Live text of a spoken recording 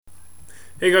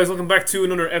Hey guys, welcome back to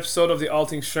another episode of the All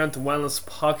Things Strength and Wellness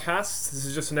podcast. This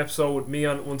is just an episode with me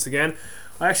on it once again.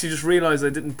 I actually just realised I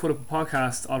didn't put up a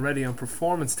podcast already on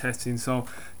performance testing, so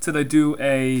today I do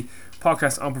a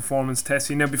podcast on performance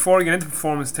testing. Now, before I get into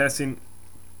performance testing,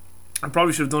 I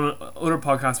probably should have done other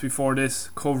podcasts before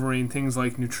this covering things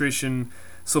like nutrition,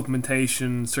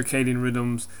 supplementation, circadian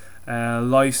rhythms,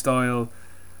 lifestyle,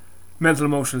 mental,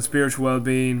 emotional, and spiritual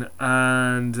well-being,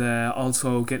 and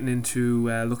also getting into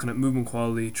looking at movement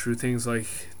quality through things like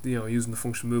using the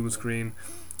functional movement screen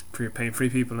for your pain-free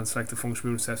people and select the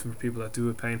functional movement assessment for people that do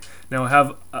have pain. Now, I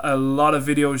have a lot of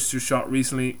videos just shot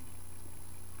recently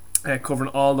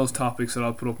covering all those topics that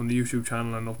I'll put up on the YouTube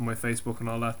channel and up on my Facebook and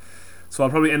all that. So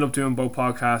I'll probably end up doing both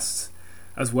podcasts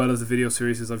as well as the video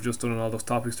series I've just done on all those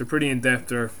topics. They're pretty in-depth.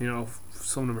 They're,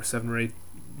 some of them are 7 or 8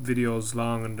 videos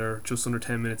long and they're just under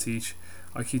 10 minutes each.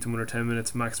 I keep them under 10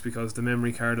 minutes max because the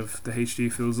memory card of the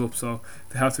HD fills up, so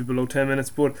they have to be below 10 minutes.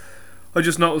 But I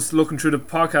just noticed looking through the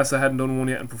podcast I hadn't done one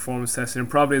yet in performance testing, and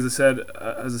probably as I said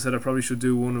I probably should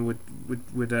do one with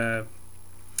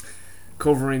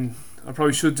covering. I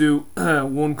probably should do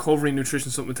one covering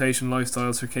nutrition, supplementation,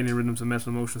 lifestyle, circadian rhythms, and mental,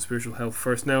 emotional, spiritual health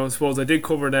first. Now, I suppose I did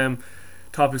cover them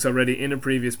topics already in a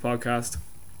previous podcast,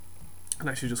 and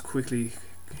actually just quickly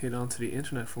hit onto the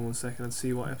internet for 1 second and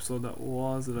see what episode that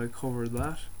was that I covered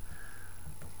that.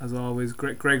 As always,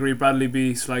 Gregory Bradley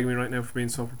B slagging me right now for being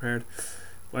so prepared.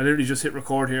 I literally just hit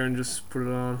record here and just put it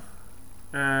on.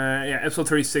 Episode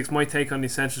 36, my take on the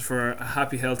essentials for a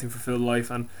happy, healthy, and fulfilled life.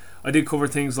 And I did cover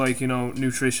things like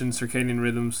nutrition, circadian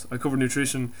rhythms. I covered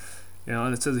nutrition,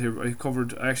 and it says it here. I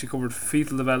actually covered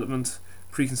fetal development,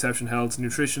 preconception health,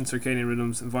 nutrition, circadian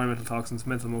rhythms, environmental toxins,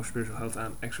 mental, emotional, spiritual health,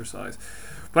 and exercise.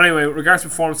 But anyway, with regards to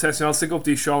performance testing, I'll stick up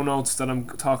these show notes that I'm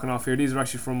talking off here. These are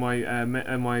actually from my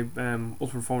Ultimate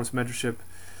Performance Mentorship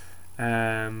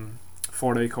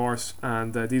 4-day course,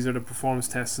 and these are the performance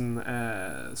testing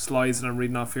slides that I'm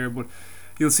reading off here. But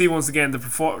you'll see once again the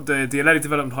athletic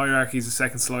development hierarchy is the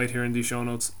second slide here in these show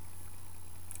notes.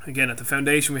 Again, at the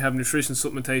foundation we have nutrition,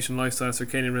 supplementation, lifestyle,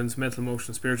 circadian rhythms, mental,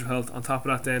 emotional, spiritual health. On top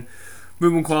of that then,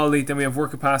 movement quality, then we have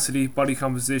work capacity, body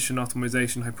composition,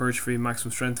 optimization, hypertrophy,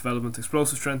 maximum strength development,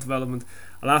 explosive strength development,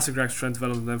 elastic reaction strength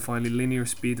development, and then finally linear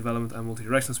speed development and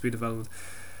multidirectional speed development.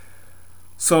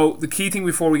 So the key thing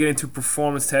before we get into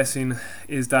performance testing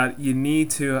is that you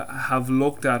need to have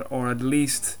looked at, or at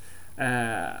least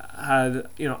analysed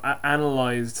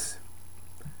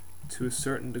to a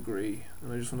certain degree.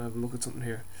 And I just want to have a look at something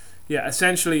here. Yeah,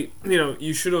 essentially,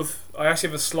 you should have. I actually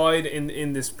have a slide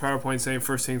in this PowerPoint saying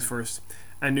first things first.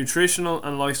 A nutritional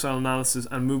and lifestyle analysis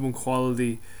and movement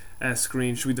quality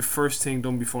screen should be the first thing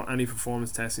done before any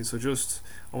performance testing. So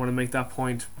I want to make that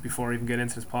point before I even get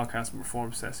into this podcast on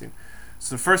performance testing.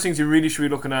 So the first things you really should be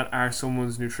looking at are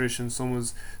someone's nutrition,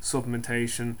 someone's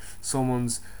supplementation,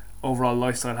 someone's overall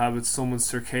lifestyle habits, someone's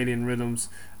circadian rhythms,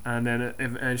 and then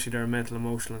eventually their mental,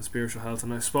 emotional, and spiritual health.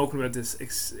 And I've spoken about this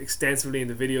extensively in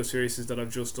the video series that I've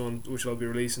just done, which I'll be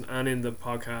releasing, and in the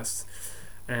podcast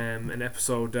in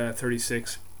episode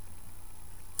 36.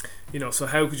 So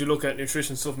how could you look at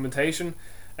nutrition, supplementation,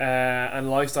 and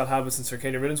lifestyle habits and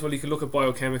circadian rhythms? Well, you could look at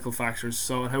biochemical factors.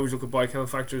 So, and how would you look at biochemical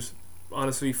factors?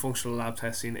 Honestly, functional lab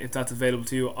testing. If that's available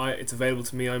to you, it's available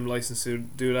to me. I'm licensed to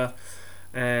do that.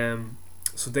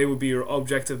 So they would be your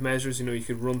objective measures. You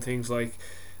could run things like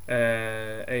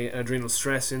an adrenal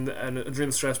stress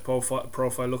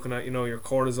profile, looking at your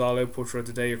cortisol output throughout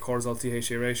the day, your cortisol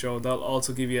THA ratio. That'll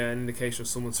also give you an indication of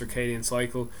someone's circadian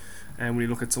cycle. And when you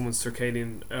look at someone's someone's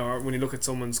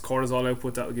cortisol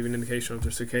output, that will give you an indication of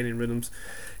their circadian rhythms.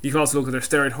 You can also look at their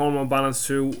steroid hormone balance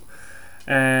too.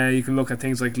 You can look at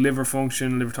things like liver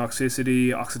function, liver toxicity,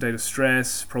 oxidative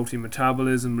stress, protein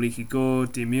metabolism, leaky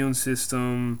gut, the immune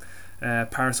system,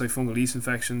 parasite, fungal, yeast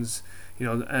infections,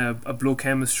 blood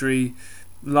chemistry.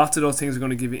 Lots of those things are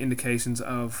going to give you indications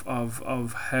of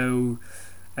how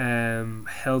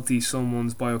healthy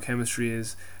someone's biochemistry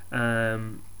is.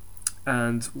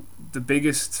 And the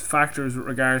biggest factors with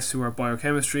regards to our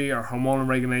biochemistry, our hormonal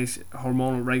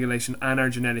regulation, and our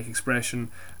genetic expression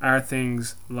are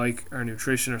things like our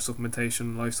nutrition, our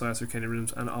supplementation, lifestyle, circadian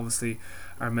rhythms, and obviously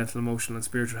our mental, emotional, and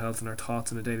spiritual health and our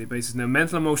thoughts on a daily basis. Now,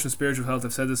 mental, emotional, and spiritual health,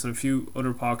 I've said this in a few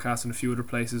other podcasts and a few other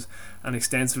places, and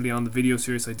extensively on the video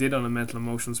series I did on mental,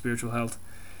 emotional, and spiritual health,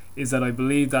 is that I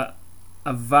believe that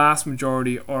a vast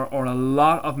majority or a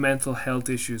lot of mental health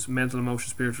issues, mental, emotional,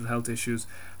 spiritual health issues,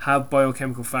 have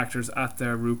biochemical factors at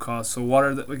their root cause. So what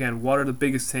are the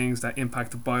biggest things that impact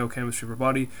the biochemistry of our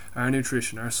body? Our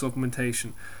nutrition, our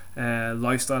supplementation,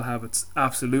 lifestyle habits,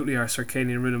 absolutely our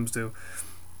circadian rhythms do.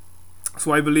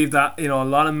 So I believe that a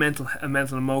lot of mental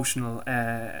emotional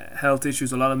health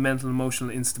issues, a lot of mental emotional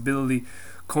instability,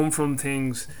 come from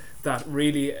things that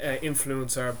really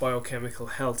influence our biochemical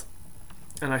health.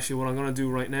 And actually, what I'm going to do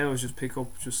right now is just pick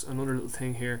up just another little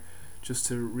thing here, just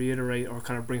to reiterate or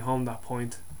kind of bring home that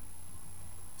point.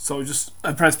 So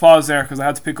I pressed pause there because I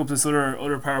had to pick up this other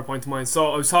PowerPoint of mine.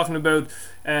 So I was talking about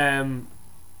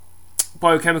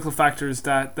biochemical factors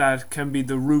that can be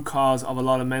the root cause of a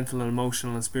lot of mental and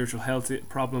emotional and spiritual health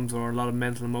problems, or a lot of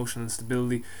mental and emotional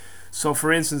instability. So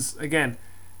for instance, again,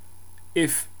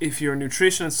 if your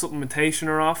nutrition and supplementation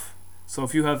are off, so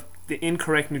if you have the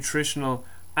incorrect nutritional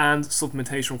and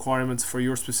supplementation requirements for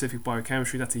your specific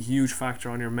biochemistry, that's a huge factor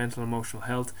on your mental and emotional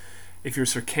health. If your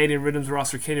circadian rhythms are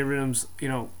off, circadian rhythms,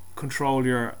 control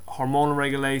your hormonal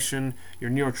regulation, your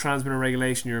neurotransmitter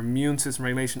regulation, your immune system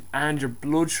regulation, and your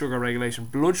blood sugar regulation.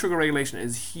 Blood sugar regulation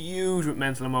is huge with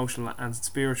mental, emotional, and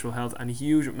spiritual health, and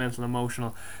huge with mental,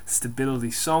 emotional stability.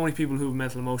 So many people who have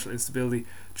mental, emotional instability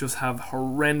just have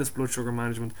horrendous blood sugar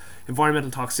management.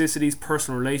 Environmental toxicities,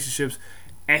 personal relationships,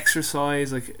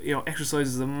 exercise. Exercise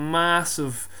is a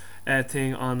massive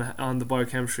thing on the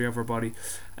biochemistry of our body.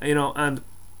 And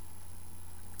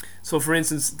so, for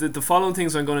instance, the following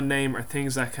things I'm going to name are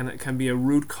things that can be a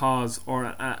root cause, or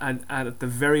at the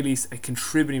very least a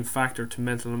contributing factor to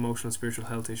mental, emotional, and spiritual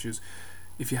health issues.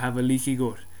 If you have a leaky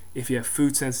gut, if you have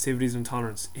food sensitivities and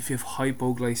intolerance, if you have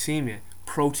hypoglycemia,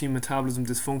 protein metabolism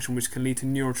dysfunction, which can lead to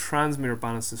neurotransmitter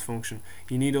balance dysfunction.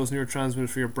 You need those neurotransmitters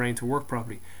for your brain to work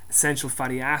properly. Essential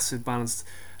fatty acid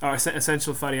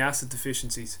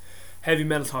deficiencies. Heavy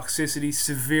metal toxicity,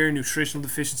 severe nutritional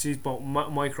deficiencies, both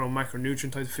micro and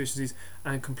macronutrient type deficiencies,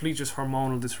 and complete just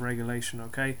hormonal dysregulation.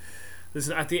 Okay,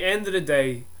 listen, at the end of the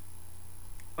day,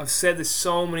 I've said this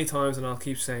so many times and I'll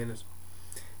keep saying it.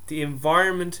 The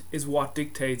environment is what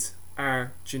dictates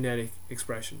our genetic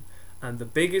expression, and the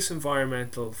biggest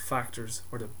environmental factors,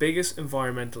 or the biggest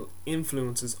environmental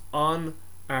influences on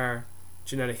our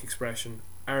genetic expression,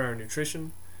 are our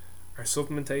nutrition, our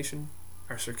supplementation,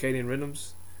 our circadian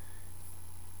rhythms,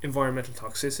 environmental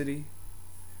toxicity,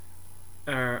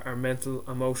 our mental,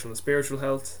 emotional, and spiritual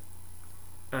health,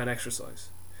 and exercise.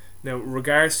 Now, in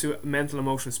regards to mental,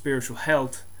 emotional, and spiritual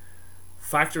health,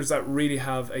 factors that really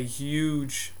have a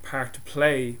huge part to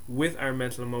play with our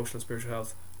mental, emotional, and spiritual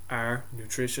health are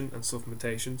nutrition and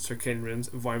supplementation, circadian rhythms,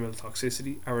 environmental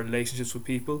toxicity, our relationships with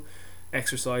people,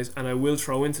 exercise, and I will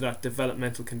throw into that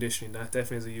developmental conditioning. That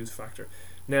definitely is a huge factor.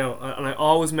 Now, and I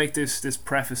always make this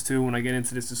preface too when I get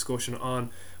into this discussion on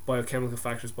biochemical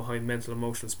factors behind mental,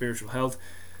 emotional, and spiritual health.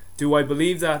 Do I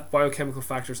believe that biochemical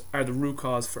factors are the root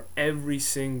cause for every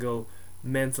single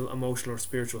mental, emotional, or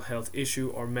spiritual health issue,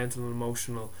 or mental and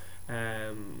emotional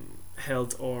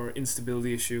health or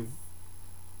instability issue?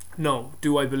 No.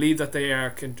 Do I believe that they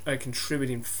are a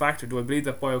contributing factor? Do I believe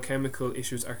that biochemical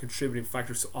issues are contributing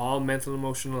factors to all mental and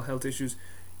emotional health issues?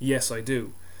 Yes, I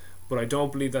do. But I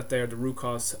don't believe that they are the root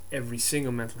cause to every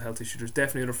single mental health issue. There's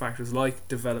definitely other factors like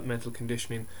developmental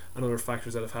conditioning and other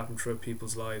factors that have happened throughout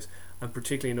people's lives, and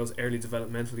particularly in those early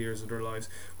developmental years of their lives.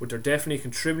 But they're definitely a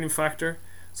contributing factor.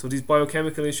 So these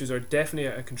biochemical issues are definitely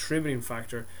a contributing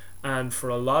factor, and for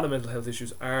a lot of mental health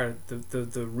issues are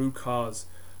the root cause,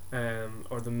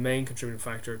 or the main contributing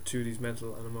factor to these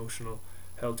mental and emotional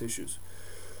health issues.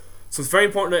 So it's very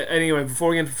important. Anyway,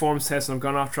 before we get into performance testing, I've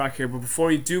gone off track here, but before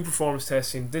you do performance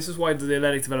testing, this is why the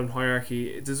athletic development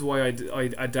hierarchy, this is why I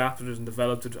adapted it and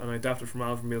developed it, and I adapted from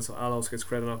Al Vermeil, so Al also gets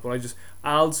credit on it. But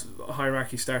Al's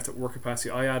hierarchy starts at work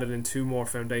capacity. I added in 2 more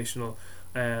foundational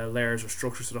layers or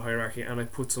structures to the hierarchy, and I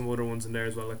put some other ones in there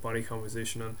as well, like body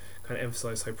composition, and kind of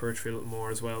emphasise hypertrophy a little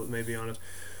more as well, maybe on it.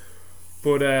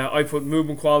 But I put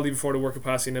movement quality before the work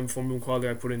capacity, and then before movement quality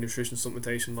I put in nutrition,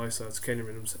 supplementation, lifestyle, circadian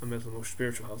rhythms, and mental, emotional,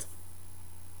 spiritual health.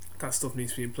 That stuff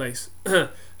needs to be in place.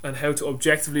 And how to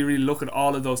objectively really look at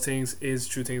all of those things is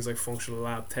through things like functional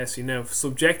lab testing. Now,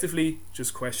 subjectively,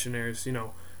 just questionnaires,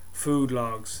 food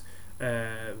logs,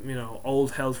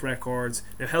 old health records.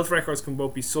 Now, health records can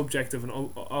both be subjective and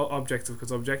objective,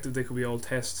 because objective, they could be old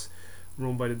tests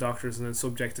run by the doctors, and then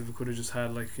subjective, it could have just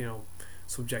had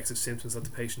subjective symptoms that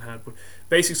the patient had. But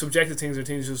basic subjective things are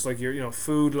things just like your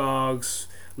food logs,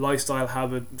 lifestyle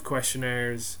habit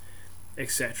questionnaires,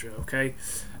 etc. Okay.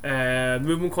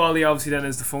 Movement quality obviously then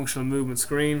is the functional movement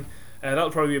screen.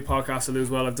 That'll probably be a podcast to do as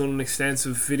well. I've done an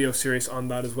extensive video series on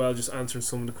that as well, just answering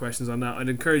some of the questions on that. I'd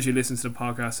encourage you to listen to the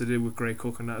podcast I did with Gray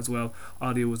Cook on that as well.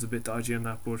 Audio was a bit dodgy on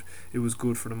that, but it was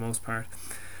good for the most part.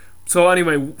 So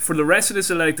anyway, for the rest of this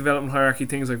athletic development hierarchy,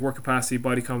 things like work capacity,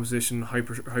 body composition,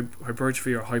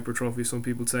 hypertrophy or hypertrophy, some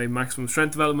people say, maximum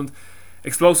strength development,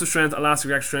 explosive strength, elastic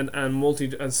reaction strength, and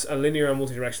a linear and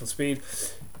multi-directional speed.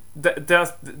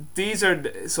 These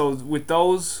are so with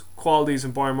those qualities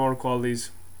and biomotor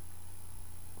qualities,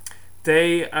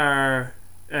 they are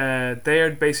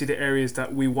basically the areas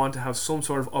that we want to have some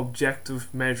sort of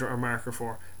objective measure or marker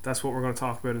for. That's what we're going to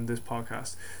talk about in this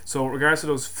podcast. So, in regards to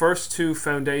those first two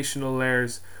foundational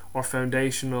layers or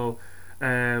foundational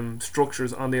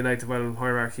structures on the innate development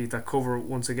hierarchy that cover,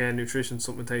 once again, nutrition,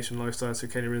 supplementation, lifestyle,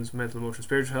 circadian rhythms, mental, emotional,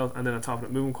 spiritual health, and then on top of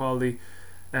it, movement quality.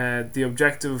 The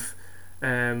objective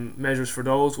measures for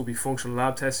those will be functional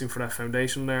lab testing for that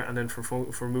foundation there, and then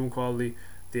for movement quality,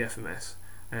 the FMS.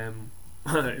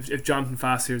 If Jonathan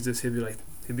Fast hears this,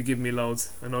 he'll be giving me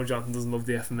loads. I know Jonathan doesn't love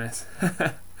the FMS.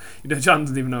 Jonathan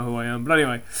doesn't even know who I am. But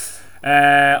anyway,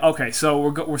 okay, so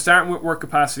we're starting with work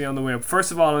capacity on the way up.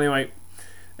 First of all, anyway,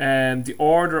 the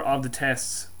order of the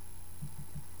tests,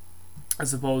 I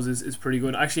suppose, is pretty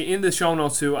good. Actually, in the show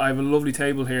notes too, I have a lovely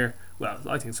table here. Well,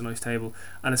 I think it's a nice table.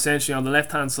 And essentially on the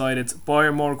left hand side, it's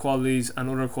biomotor qualities and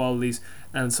other qualities.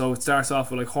 And so it starts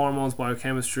off with like hormones,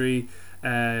 biochemistry,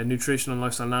 nutrition and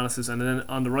lifestyle analysis, and then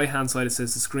on the right hand side it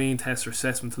says the screen test or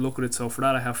assessment to look at it. So for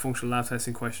that I have functional lab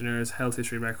testing questionnaires, health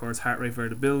history records, heart rate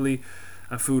variability,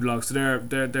 and food logs. So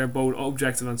they're both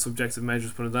objective and subjective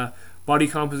measures put in that. Body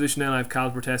composition, then I have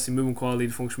caliper testing, movement quality,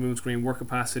 the functional movement screen, work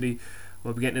capacity.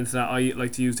 We'll be getting into that. I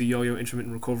like to use the yo-yo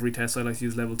intermittent recovery test. I like to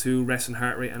use level 2, rest and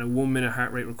heart rate, and a 1 minute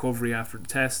heart rate recovery after the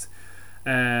test.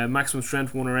 Maximum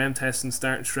strength 1RM testing,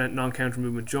 starting strength, non-counter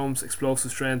movement jumps, explosive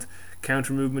strength,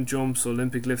 counter movement jumps,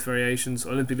 Olympic lift variations.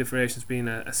 Olympic lift variations being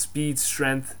a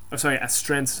strength.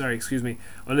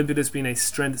 Olympic lifts being a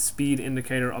strength speed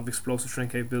indicator of explosive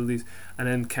strength capabilities, and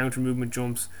then counter movement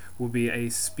jumps will be a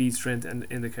speed strength and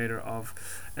indicator of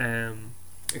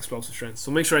explosive strength.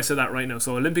 So make sure I said that right now.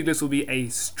 So Olympic lifts will be a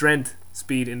strength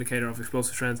speed indicator of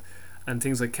explosive strength, and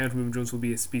things like counter movement jumps will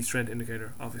be a speed strength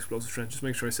indicator of explosive strength. Just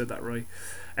make sure I said that right.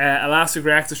 Elastic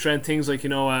reactive strength, things like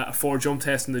a 4 jump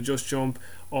test in the just jump,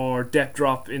 or depth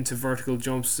drop into vertical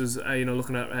jumps, is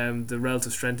looking at the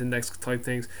relative strength index type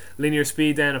things. Linear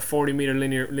speed, then a 40 meter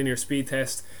linear speed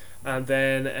test, and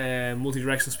then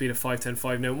multi-directional speed of 5, 10,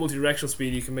 5. Now multi-directional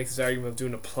speed, you can make this argument of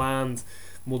doing a planned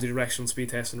multi-directional speed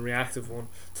test and a reactive one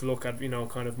to look at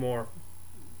kind of more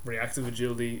reactive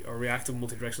agility or reactive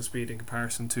multi-directional speed in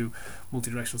comparison to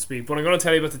multi-directional speed. But I'm going to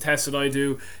tell you about the tests that I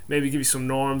do, maybe give you some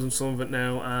norms and some of it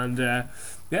now, and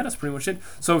that's pretty much it.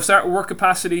 So start with work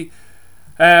capacity.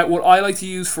 What I like to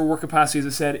use for work capacity, as I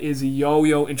said, is a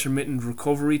yo-yo intermittent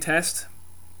recovery test.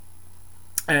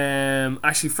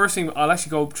 Actually, first thing, I'll actually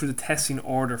go through the testing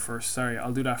order first. Sorry,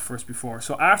 I'll do that first before.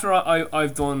 So after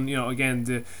I've done, again,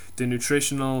 the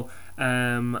nutritional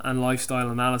and lifestyle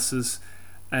analysis,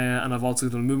 and I've also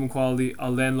done movement quality,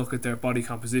 I'll then look at their body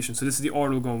composition. So this is the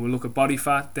order we're going. We'll look at body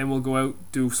fat, then we'll go out,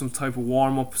 do some type of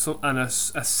warm-up, and a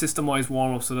systemized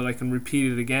warm-up so that I can repeat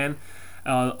it again.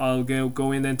 I'll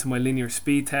go in then to my linear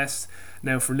speed test.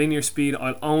 Now for linear speed,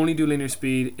 I'll only do linear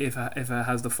speed if it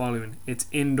has the following. It's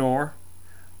indoor,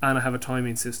 and I have a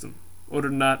timing system. Other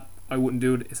than that, I wouldn't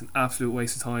do it. It's an absolute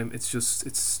waste of time.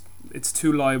 It's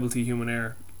too liable to human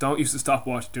error. Don't use the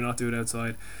stopwatch. Do not do it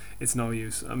outside. It's no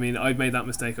use. I mean, I've made that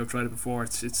mistake. I've tried it before.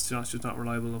 It's just not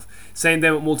reliable enough. Same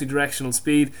then with multi-directional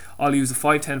speed. I'll use the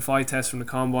 5-10-5 test from the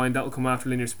combine. That will come after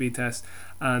linear speed test,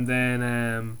 and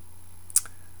then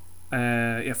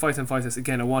 5-10-5 test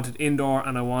again. I want it indoor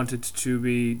and I want it to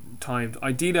be timed.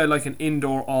 Ideally, I like an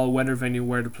indoor all-weather venue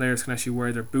where the players can actually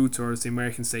wear their boots, or as the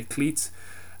Americans say, cleats.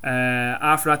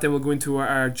 After that, then we'll go into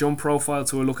our jump profile.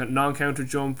 So we'll look at non-counter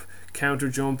jump, counter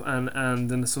jump, and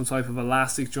then some type of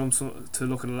elastic jump to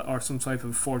look at, or some type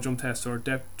of 4 jump test, or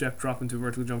depth drop into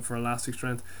vertical jump for elastic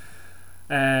strength.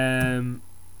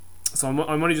 So I'm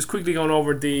only just quickly going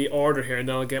over the order here, and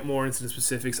then I'll get more into the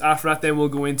specifics. After that, then we'll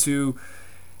go into,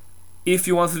 if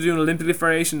you wanted to do an Olympic lift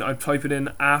variation, I'd type it in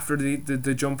after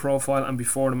the jump profile and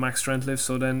before the max strength lift.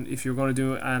 So then if you're going to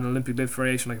do an Olympic lift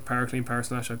variation like a para clean, para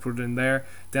snatch, I'd put it in there.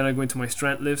 Then I'd go into my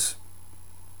strength lifts.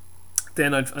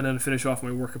 Then I'd finish off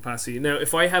my work capacity. Now,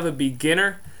 if I have a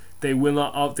beginner, they will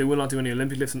not do any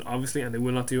Olympic lifting, obviously, and they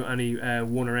will not do any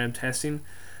 1RM testing.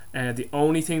 The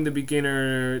only thing the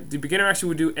beginner actually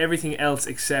would do everything else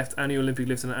except any Olympic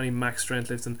lifting and any max strength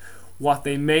lifting. What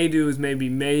they may do is maybe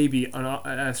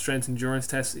a strength endurance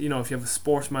test. If you have a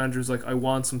sports manager who's like, I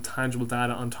want some tangible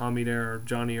data on Tommy there, or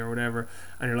Johnny or whatever,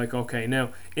 and you're like, okay.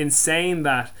 Now, in saying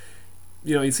that,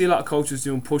 you see a lot of coaches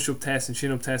doing push-up tests and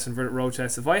chin-up tests and vertical row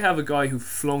tests. If I have a guy who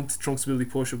flunked trunk stability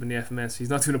push-up in the FMS, he's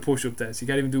not doing a push-up test. He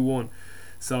can't even do one.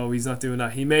 so he's not doing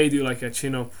that. He may do like a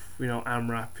chin up,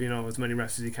 AMRAP, as many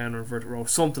reps as he can, or inverted row,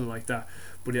 something like that.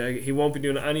 But yeah, he won't be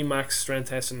doing any max strength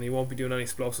testing. He won't be doing any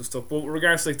explosive stuff. But with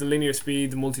regards to like the linear speed,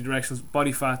 the multi-directional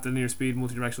body fat, the linear speed,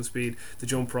 multi-directional speed, the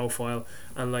jump profile,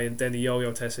 and like then the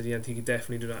yo-yo test at the end, he could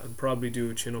definitely do that, and probably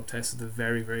do a chin-up test at the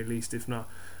very, very least, if not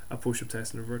a push-up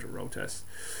test and a inverted row test.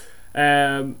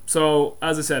 So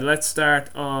as I said, let's start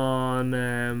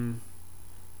on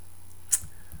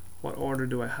what order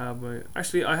do I have?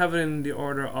 Actually, I have it in the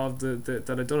order of the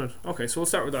that I've done it. Okay, so we'll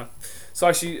start with that. So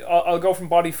actually, I'll go from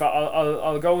body fat.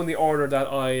 I'll go in the order that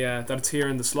that it's here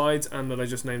in the slides and that I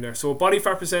just named there. So body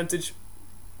fat percentage.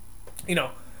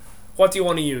 What do you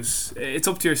want to use? It's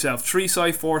up to yourself. 3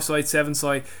 side, 4 side, 7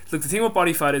 side. Look, the thing with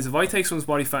body fat is if I take someone's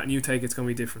body fat and you take it, it's going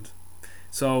to be different.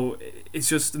 So it's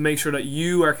just to make sure that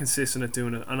you are consistent at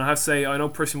doing it. And I have to say, I know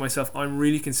personally myself, I'm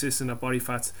really consistent at body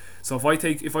fats. So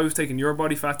if I was taking your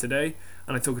body fat today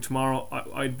and I took it tomorrow,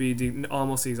 I'd be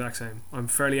almost the exact same. I'm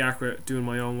fairly accurate doing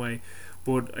my own way.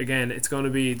 But again, it's going to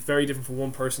be very different from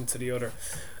one person to the other.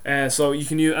 So you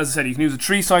can use, as I said, you can use a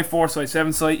 3 side, 4 side,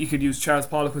 7 side. You could use Charles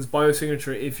Poliquin's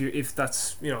biosignature if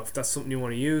that's something you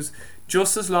want to use.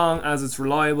 Just as long as it's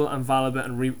reliable and valid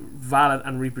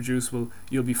and reproducible,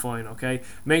 you'll be fine. Okay.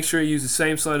 Make sure you use the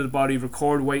same side of the body.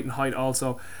 Record weight and height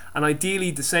also, and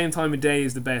ideally the same time of day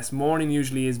is the best. Morning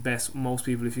usually is best. Most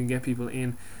people, if you can get people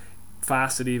in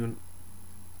fasted even.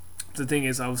 The thing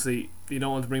is, obviously, you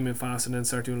don't want to bring them in fast and then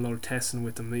start doing a lot of testing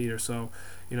with them either. So,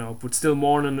 but still,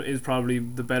 morning is probably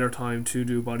the better time to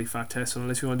do body fat testing.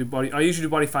 Unless you want to do I usually do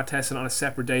body fat testing on a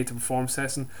separate day to performance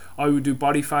testing. I would do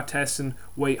body fat testing,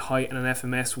 weight, height, and an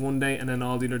FMS one day, and then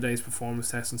all the other days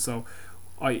performance testing. So,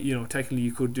 technically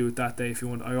you could do it that day if you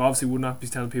want. I obviously would not be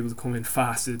telling people to come in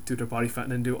fast to do their body fat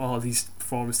and then do all these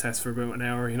performance tests for about an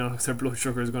hour. Because their blood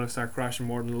sugar is going to start crashing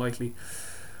more than likely.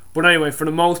 But anyway, for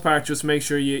the most part, just make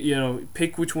sure you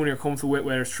pick which one you're comfortable with,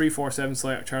 whether it's 3, 4, 7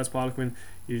 site or Charles Poliquin.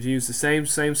 You use the same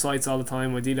sites all the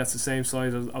time. Ideally, that's the same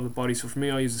side of the body. So for me,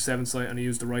 I use the 7 site and I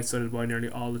use the right side of the body nearly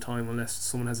all the time, unless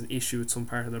someone has an issue with some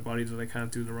part of their body that they can't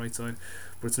do the right side.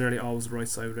 But it's nearly always the right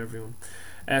side with everyone.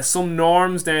 Some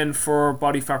norms then for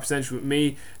body fat percentage with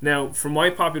me. Now, for my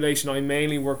population, I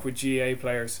mainly work with GA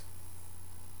players.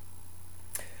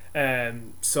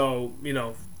 So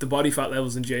the body fat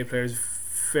levels in GA players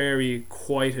vary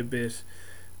quite a bit,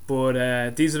 but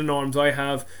these are the norms I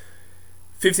have.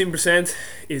 15%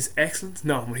 is excellent.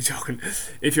 No, I'm only joking.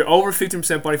 If you're over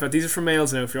 15% body fat, these are for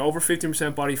males now. If you're over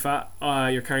 15% body fat,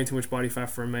 you're carrying too much body fat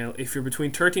for a male. If you're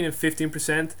between 13 and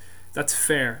 15%, that's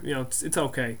fair. It's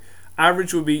okay.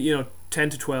 Average would be 10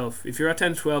 to 12. If you're at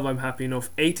 10 to 12, I'm happy enough.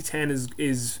 8 to 10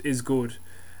 is good,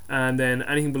 and then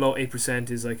anything below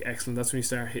 8% is like excellent. That's when you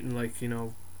start hitting like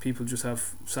people just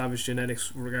have savage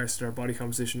genetics with regards to their body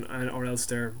composition, or else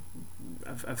they're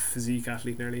a physique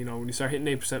athlete nearly. When you start hitting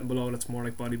 8% and below, that's more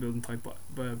like bodybuilding type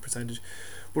percentage.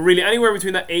 But really, anywhere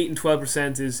between that 8 and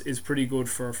 12% is pretty good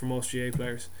for most GA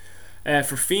players.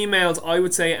 For females, I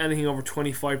would say anything over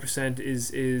 25%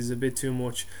 is a bit too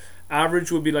much.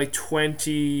 Average would be like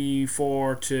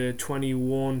 24 to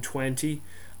 21, 20.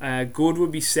 Good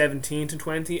would be 17 to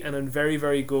 20, and then very,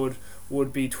 very good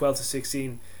would be 12 to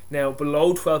 16. Now,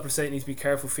 below 12%, you need to be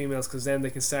careful, females, because then they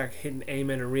can start hitting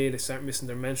amenorrhea. They start missing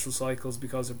their menstrual cycles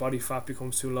because their body fat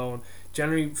becomes too low. And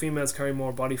generally, females carry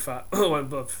more body fat.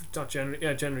 Well, not generally.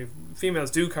 Yeah, generally,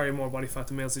 females do carry more body fat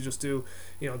than males. They just do,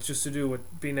 just to do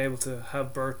with being able to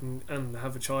have birth and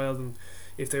have a child. And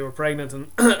if they were pregnant and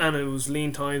and it was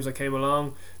lean times that came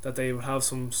along, that they would have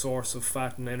some source of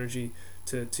fat and energy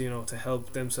to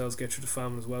help themselves get through the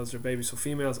famine as well as their baby. So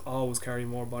females always carry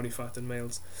more body fat than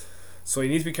males. So you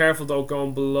need to be careful though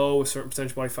going below a certain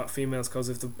percentage of body fat females, because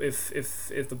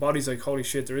if the body's like, holy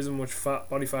shit, there isn't much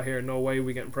body fat here, no way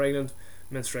we getting pregnant,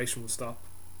 menstruation will stop.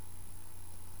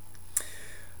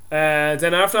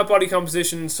 Then after that, body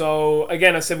composition. So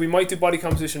again, I said we might do body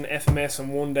composition FMS on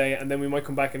one day, and then we might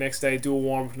come back the next day, do a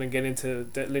warm up, and then get into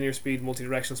the linear speed.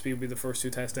 Multi-directional speed will be the first 2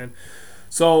 tests then.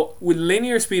 So with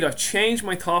linear speed, I've changed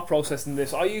my thought process in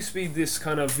this. I used to be this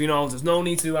kind of, there's no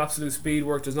need to do absolute speed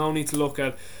work. There's no need to look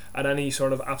at any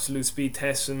sort of absolute speed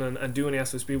testing and do any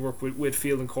absolute speed work with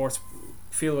field and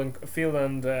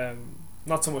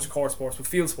not so much court sports, but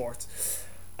field sports.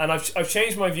 And I've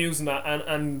changed my views on that.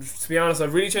 And to be honest,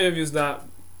 I've really changed my views on that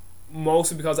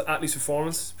mostly because of Athletes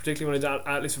Performance, particularly when I did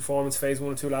Athletes Performance phase 1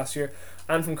 and 2 last year,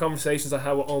 and from conversations I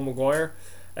had with Owen Maguire,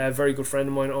 a very good friend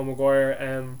of mine, Owen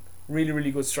Maguire. Really,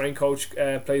 really good strength coach,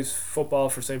 plays football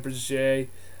for St. Bridget's GA,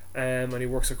 and he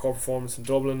works at Core Performance in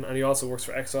Dublin, and he also works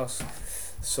for Exos.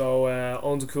 So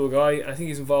Owen's a cool guy. I think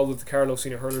he's involved with the Carlow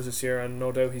Senior Hurlers this year, and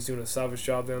no doubt he's doing a savage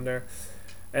job down there.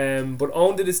 But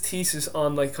Owen did his thesis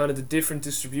on like kind of the different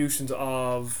distributions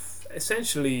of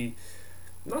essentially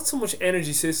not so much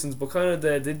energy systems, but kind of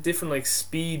the different like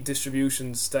speed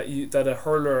distributions that a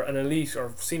hurler, an elite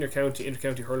or senior county,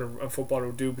 intercounty hurler and footballer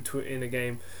would do between in a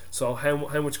game. So how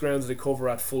much ground do they cover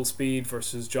at full speed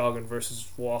versus jogging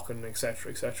versus walking,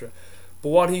 etc., etc. But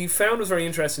what he found was very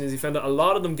interesting is he found that a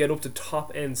lot of them get up to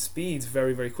top end speeds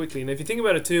very, very quickly. And if you think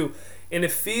about it too, in a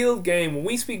field game, when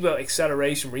we speak about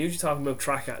acceleration, we're usually talking about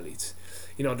track athletes.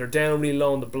 You know, they're down really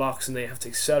low on the blocks and they have to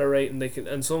accelerate,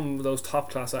 and some of those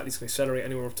top class athletes can accelerate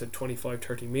anywhere up to 25,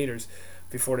 30 meters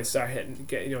before they start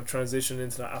transition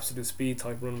into that absolute speed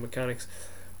type running mechanics.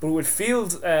 But with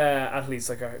field athletes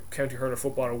like a county hurler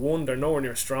footballer, one, they're nowhere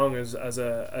near as strong as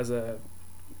a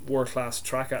world class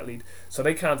track athlete, so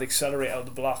they can't accelerate out of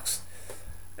the blocks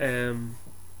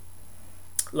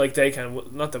like they can.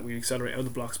 Not that we accelerate out of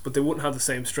the blocks, but they wouldn't have the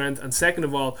same strength. And second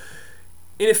of all,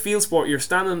 in a field sport, you're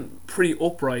standing pretty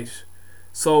upright,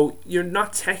 so you're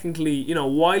not technically,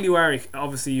 while you are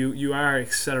obviously you are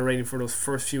accelerating for those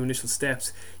first few initial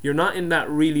steps, you're not in that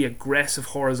really aggressive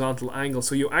horizontal angle,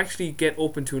 so you actually get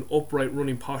up into an upright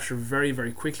running posture very,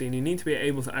 very quickly. And you need to be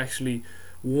able to actually,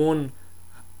 one,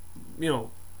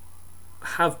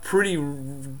 have pretty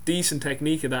decent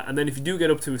technique of that, and then if you do get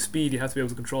up to a speed, you have to be able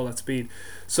to control that speed.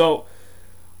 So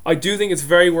I do think it's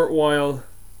very worthwhile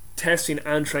testing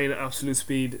and training at absolute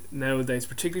speed nowadays,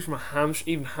 particularly from a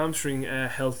hamstring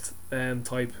health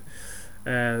type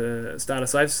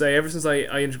status. I have to say, ever since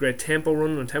I integrate tempo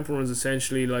running, and tempo running is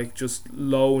essentially like just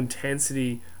low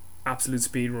intensity absolute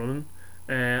speed running,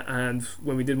 and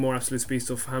when we did more absolute speed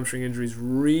stuff, hamstring injuries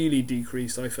really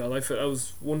decreased. I felt that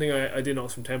was one thing I did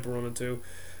notice from tempo running too,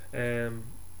 and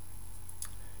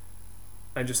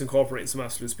just incorporating some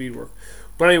absolute speed work.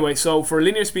 But anyway, so for a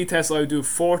linear speed test, I would do a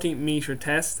 40 meter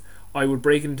test. I would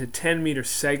break it into 10 meter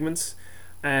segments,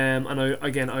 and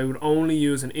I would only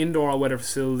use an indoor or weather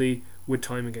facility with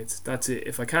timing gates. That's it.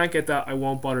 If I can't get that, I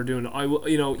won't bother doing it. I will,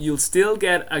 you'll still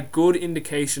get a good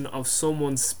indication of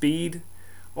someone's speed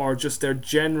or just their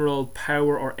general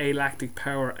power or alactic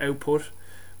power output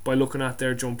by looking at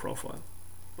their jump profile.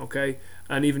 Okay,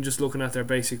 and even just looking at their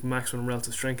basic maximum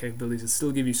relative strength capabilities, it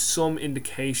still give you some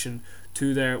indication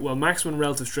to their maximum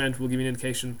relative strength will give you an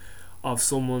indication of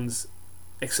someone's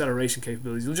acceleration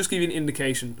capabilities. It'll just give you an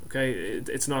indication. Okay,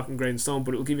 it's not engraved in stone,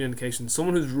 but it will give you an indication.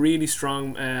 Someone who's really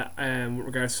strong with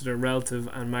regards to their relative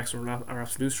and maximum or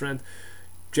absolute strength,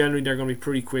 generally they're going to be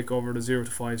pretty quick over the 0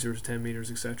 to 5, 0 to 10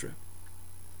 meters, etc.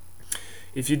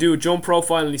 If you do a jump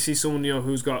profile and you see someone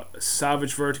who's got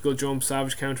savage vertical jump,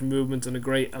 savage counter movement, and a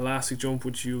great elastic jump,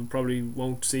 which you probably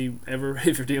won't see ever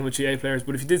if you're dealing with GA players,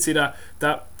 but if you did see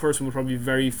that person would probably be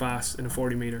very fast in a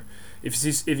 40 meter. If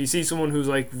you see someone who's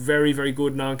like very, very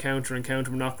good non-counter and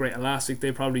counter, but not great elastic,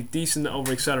 they're probably decent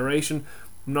over acceleration,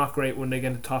 not great when they get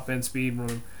into top end speed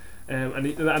running.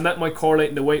 And that might correlate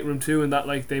in the weight room too, and that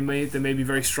like they may be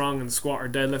very strong in the squat or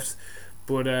deadlift.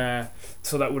 But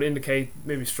so that would indicate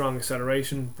maybe strong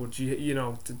acceleration, but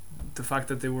the fact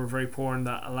that they were very poor in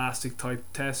that elastic type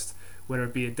test, whether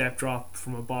it be a depth drop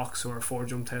from a box or a 4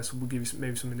 jump test, would give you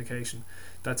maybe some indication.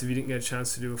 That's if you didn't get a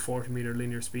chance to do a 40 meter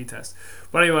linear speed test.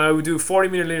 But anyway, I would do a 40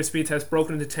 meter linear speed test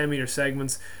broken into 10 meter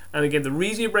segments. And again, the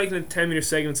reason you're breaking into 10 meter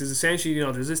segments is essentially,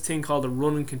 there's this thing called the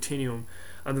running continuum.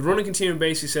 And the running continuum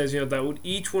basically says, that with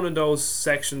each one of those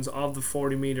sections of the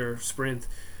 40 meter sprint,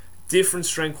 different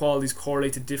strength qualities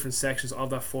correlate to different sections of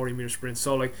that 40 meter sprint.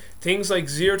 So like things like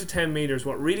 0 to 10 meters,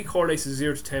 what really correlates to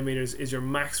 0 to 10 meters is your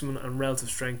maximum and relative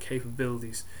strength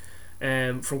capabilities.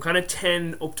 From kind of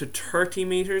 10 up to 30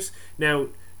 meters. Now,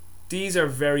 these are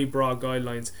very broad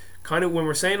guidelines. Kind of when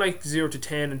we're saying like 0 to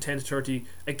 10 and 10 to 30,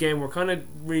 again, we're kind of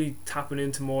really tapping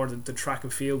into more the track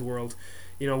and field world.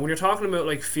 When you're talking about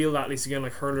like field athletes, again,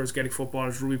 like hurlers, Gaelic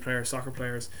footballers, rugby players, soccer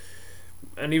players,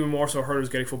 and even more so hurlers,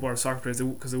 Gaelic footballers, soccer players,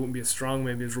 because they wouldn't be as strong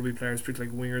maybe as rugby players,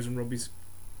 particularly like wingers and rugbies.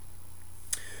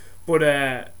 But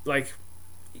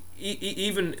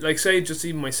even like say just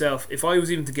even myself, if I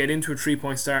was even to get into a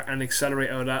 3-point start and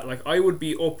accelerate out of that, like I would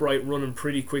be upright running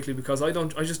pretty quickly because I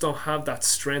just don't have that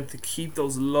strength to keep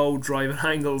those low driving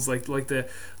angles like the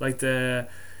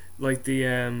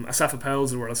Asafa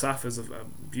Powell's where Asafa is a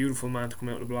beautiful man to come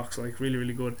out of the blocks, like really,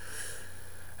 really good.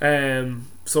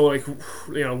 So like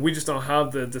we just don't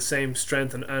have the same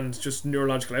strength and just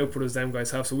neurological output as them guys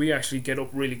have, so we actually get up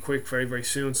really quick very, very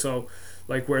soon. So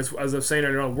like whereas as I was saying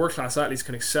earlier on, world class athletes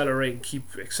can accelerate and keep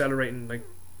accelerating, like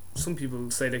some people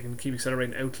say they can keep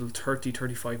accelerating out till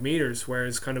 30-35 meters,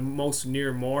 whereas kind of most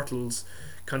near mortals,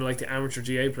 kind of like the amateur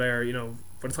GA player,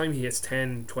 by the time he hits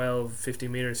 10, 12,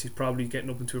 15 meters, he's probably getting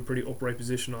up into a pretty upright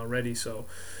position already. So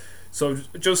So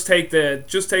just take the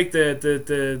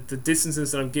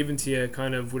distances that I'm giving to you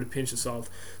kind of with a pinch of salt.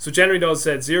 So generally, those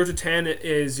said 0 to 10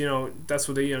 is, that's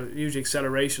what they, usually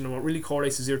acceleration, and what really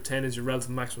correlates to 0 to 10 is your relative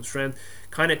maximum strength.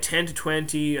 Kind of 10 to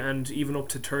 20 and even up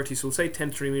to 30. So we'll say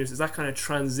 10 to 3 meters is that kind of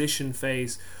transition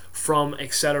phase from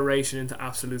acceleration into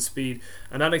absolute speed.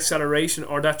 And that acceleration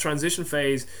or that transition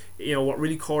phase, what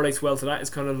really correlates well to that is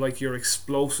kind of like your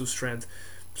explosive strength.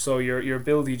 So your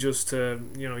ability just to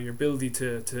your ability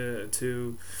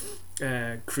to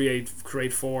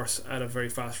create force at a very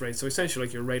fast rate. So essentially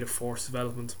like your rate of force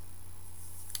development.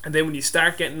 And then when you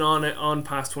start getting on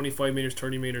past 25 meters,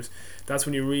 30 meters, that's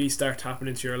when you really start tapping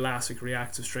into your elastic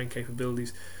reactive strength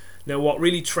capabilities. Now what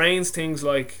really trains things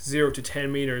like 0 to 10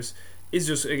 meters is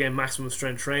just, again, maximum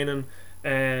strength training,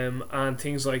 and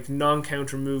things like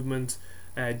non-counter movement,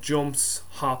 jumps,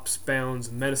 hops, bounds,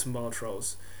 and medicine ball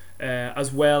throws,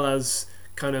 as well as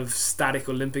kind of static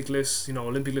Olympic lifts,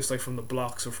 Olympic lifts like from the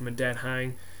blocks or from a dead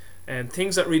hang, and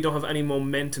things that really don't have any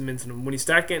momentum into them. When you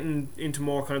start getting into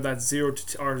more kind of that 0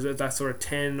 to or that sort of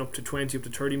 10 up to 20 up to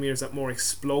 30 meters, that more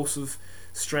explosive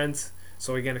strength.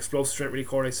 So again, explosive strength really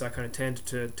correlates to that kind of 10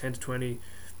 to 20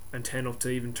 and 10 up to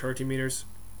even 30 meters.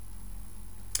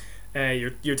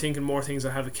 You're thinking more things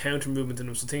that have a counter movement in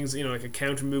them. So things like a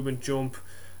counter movement, jump,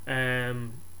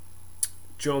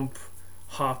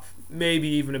 hop, maybe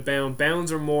even a bound.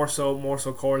 Bounds are more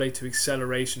so correlate to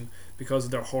acceleration because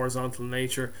of their horizontal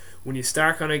nature. When you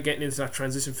start kind of getting into that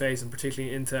transition phase, and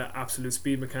particularly into absolute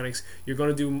speed mechanics, you're going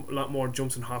to do a lot more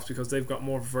jumps and hops because they've got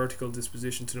more vertical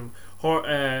disposition to them.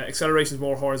 Acceleration is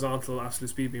more horizontal, absolute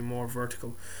speed being more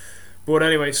vertical. But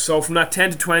anyway, so from that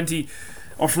 10 to 20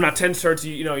 or from that 10 to 30,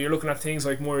 you're looking at things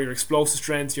like more your explosive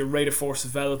strength, your rate of force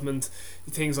development,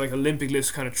 things like Olympic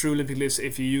lifts, kind of true Olympic lifts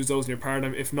if you use those in your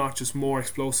paradigm. If not, just more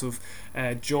explosive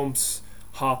jumps,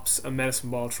 hops, and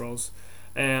medicine ball throws.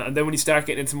 And then when you start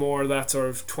getting into more of that sort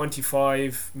of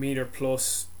 25 meter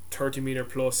plus, 30 meter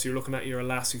plus, you're looking at your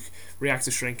elastic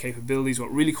reactive strength capabilities.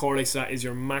 What really correlates to that is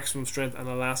your maximum strength and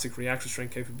elastic reactive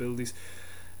strength capabilities.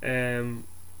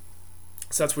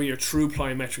 So that's where your true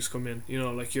plyometrics come in.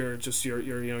 Like your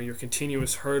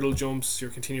continuous hurdle jumps,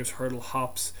 your continuous hurdle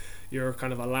hops, your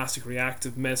kind of elastic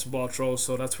reactive medicine ball throws.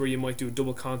 So that's where you might do a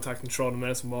double contact and throw the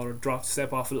medicine ball, or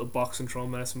step off a little box and throw a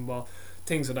medicine ball,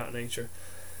 things of that nature.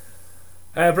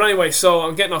 But anyway, so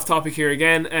I'm getting off topic here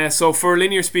again. So for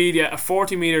linear speed, a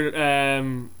 40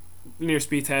 meter linear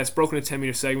speed test broken into 10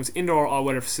 meter segments, indoor all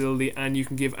weather facility, and you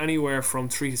can give anywhere from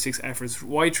 3 to 6 efforts.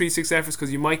 Why 3 to 6 efforts?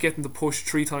 Because you might get them to push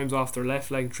 3 times off their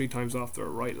left leg and 3 times off their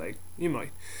right leg. You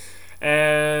might.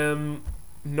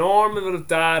 Normal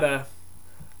data,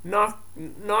 not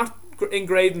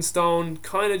engraved in stone,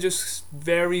 kind of just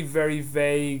very, very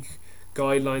vague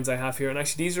guidelines I have here. And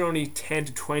actually these are only 10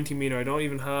 to 20 meter. I don't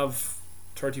even have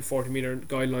 30, 40 meter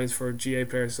guidelines for GA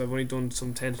players, so I've only done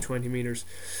some 10 to 20 meters.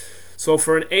 So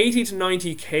for an 80 to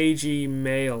 90 kg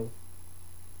male,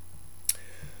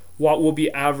 what will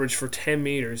be average for 10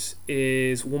 meters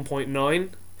is 1.9,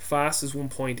 fast is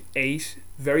 1.8,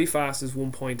 very fast is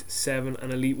 1.7,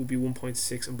 and elite will be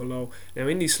 1.6 and below. Now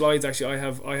in these slides, actually, I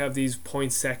have these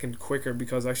 0.2 quicker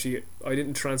because actually I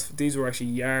didn't transfer. These were actually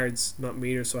yards, not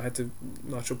meters, so I had to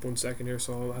notch up 1 second here.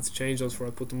 So I had to change those before I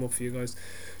put them up for you guys.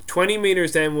 20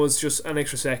 meters then was just an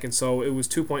extra second, so it was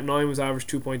 2.9 was average,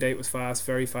 2.8 was fast,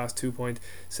 very fast 2.7,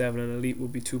 and elite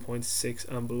would be 2.6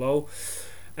 and below.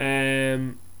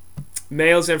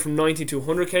 Males then from 90 to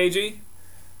 100 kg.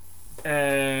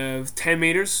 10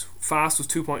 meters, fast was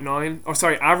 2.9, or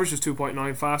sorry, average was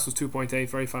 2.9, fast was 2.8,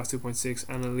 very fast 2.6,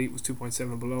 and elite was 2.7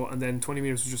 and below. And then 20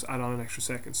 meters was just add on an extra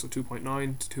second, so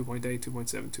 2.9 to 2.8,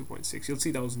 2.7, 2.6. You'll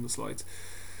see those in the slides.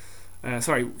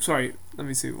 Sorry, let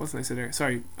me see, what did I say there?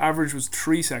 Sorry, average was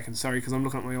 3 seconds, sorry, because I'm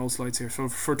looking at my old slides here. So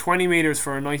for 20 meters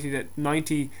for a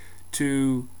 90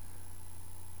 to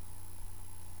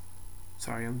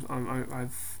sorry, I'm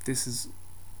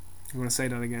going to say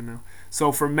that again now.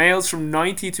 So for males from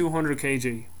 90 to 100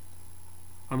 kg,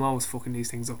 I'm always fucking these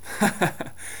things up.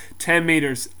 10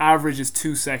 meters, average is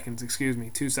 2 seconds.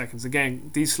 2 seconds.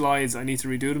 Again, these slides, I need to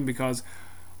redo them because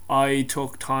I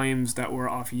took times that were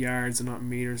off yards and not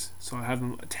meters. So I have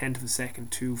them a tenth of a second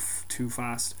too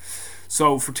fast.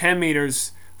 So for 10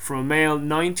 meters, from a male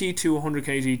 90 to 100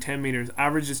 kg, 10 meters,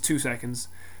 average is 2 seconds.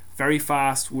 Very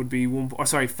fast would be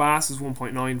fast is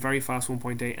 1.9, very fast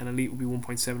 1.8, and elite would be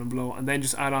 1.7 and below. And then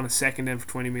just add on a second then for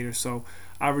 20 meters. So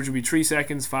average would be 3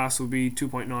 seconds, fast would be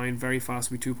 2.9, very fast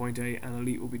would be 2.8, and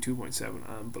elite would be 2.7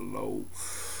 and below.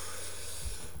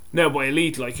 Now by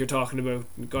elite, like you're talking about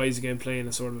guys again playing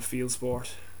a sort of a field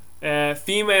sport.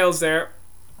 Females there,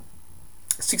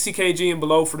 60 kg and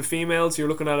below for the females, you're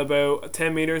looking at about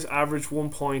 10 meters, average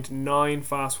 1.9,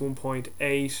 fast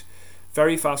 1.8,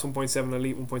 very fast 1.7,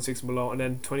 elite 1.6 and below, and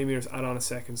then 20 meters add on a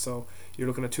second. So you're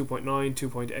looking at 2.9,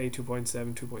 2.8,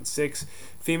 2.7, 2.6.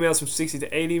 Females from 60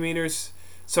 to 80 meters,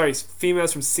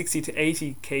 females from 60 to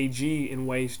 80 kg in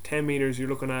weight, 10 meters, you're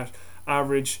looking at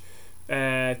average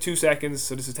 2 seconds.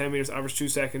 So this is 10 meters, average 2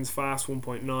 seconds, fast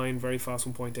 1.9, very fast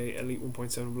 1.8, elite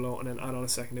 1.7 and below, and then add on a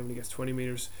second then when it gets 20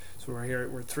 meters. So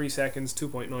we're 3 seconds,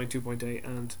 2.9, 2.8,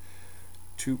 and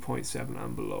 2.7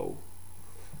 and below.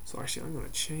 So actually I'm going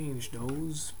to change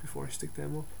those before I stick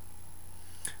them up.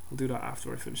 I'll do that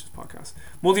after I finish this podcast.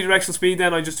 Multi-directional speed,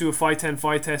 then I just do a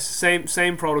 5-10-5 test.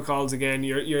 Same protocols again.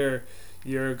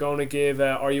 You're going to give,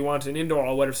 or you want an indoor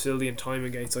all-weather facility and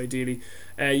timing gates ideally.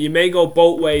 You may go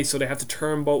both ways, so they have to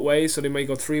turn both ways. So they may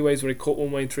go 3 ways where they cut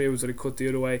one way and 3 ways where they cut the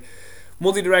other way.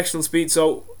 Multi-directional speed,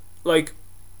 so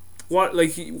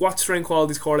what strength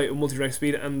qualities correlate with multi-directional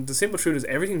speed? And the simple truth is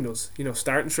everything does.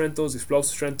 Starting strength does,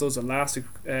 explosive strength does, elastic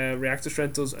reactive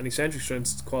strength does, and eccentric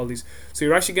strength qualities. So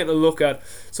you're actually getting a look at,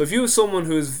 so if you have someone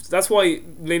that's why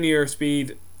linear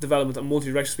speed development and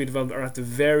multi-directional speed development are at the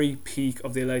very peak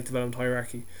of the athletic development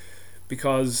hierarchy,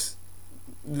 because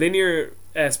linear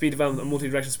speed development and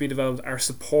multi-directional speed development are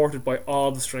supported by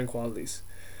all the strength qualities.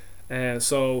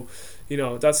 That's,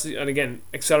 and again,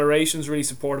 acceleration is really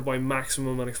supported by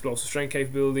maximum and explosive strength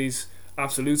capabilities.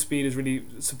 Absolute speed is really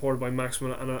supported by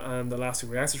maximum and elastic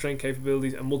reactive strength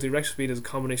capabilities, and multi-directional speed is a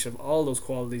combination of all those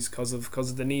qualities because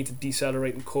of the need to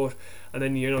decelerate and cut, and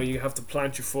then you have to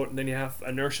plant your foot, and then you have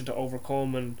inertia to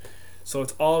overcome, and so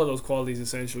it's all of those qualities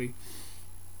essentially.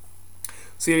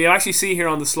 So you actually see here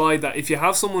on the slide that if you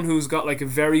have someone who's got like a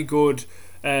very good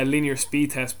linear speed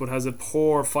test but has a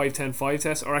poor 5-10-5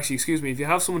 test, or actually excuse me, if you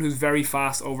have someone who's very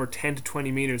fast over 10 to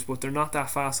 20 meters but they're not that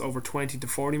fast over 20 to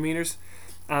 40 meters,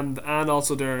 and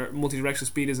also their multi-directional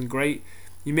speed isn't great,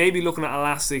 you may be looking at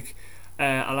elastic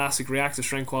reactive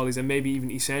strength qualities and maybe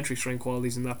even eccentric strength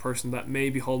qualities in that person that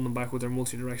may be holding them back with their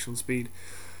multi-directional speed.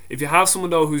 If you have someone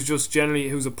though who's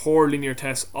a poor linear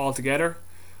test altogether,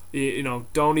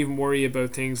 don't even worry about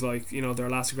things like their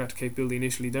elastic reactive capability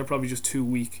initially. They're probably just too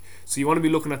weak. So you want to be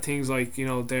looking at things like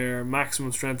their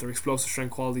maximum strength or explosive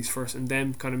strength qualities first, and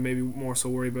then kind of maybe more so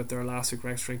worry about their elastic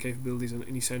reactive strength capabilities and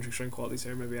eccentric strength qualities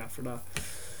there maybe after that.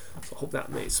 So I hope that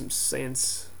made some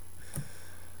sense.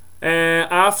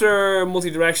 After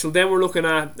multi-directional, then we're looking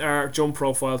at our jump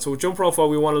profile. So with jump profile,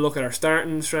 we want to look at our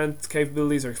starting strength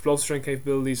capabilities, our explosive strength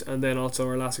capabilities, and then also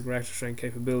our elastic reactive strength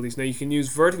capabilities. Now you can use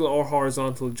vertical or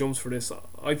horizontal jumps for this.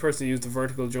 I personally use the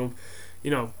vertical jump.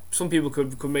 Some people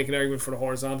could make an argument for the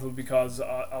horizontal because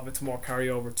of its more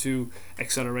carryover to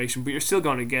acceleration, but you're still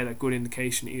going to get a good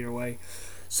indication either way.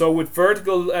 So with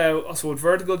vertical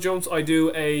jumps, I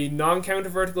do a non-counter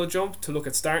vertical jump to look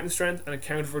at starting strength and a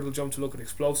counter vertical jump to look at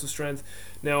explosive strength.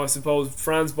 Now I suppose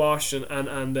Franz Bosch and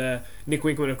Nick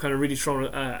Winkelman have kind of really thrown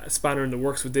a spanner in the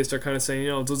works with this. They're kind of saying,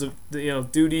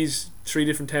 do these 3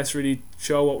 different tests really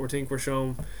show what we think we're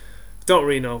showing? Don't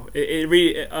really know. It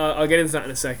really. I'll get into that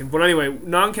in a second. But anyway,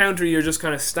 non-counter, you're just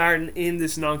kind of starting in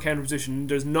this non-counter position.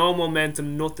 There's no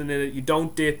momentum, nothing in it. You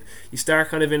don't dip. You start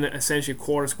kind of in essentially a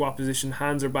quarter squat position.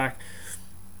 Hands are back,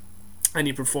 and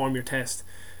you perform your test.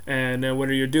 And now,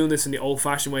 whether you're doing this in the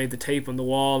old-fashioned way, the tape on the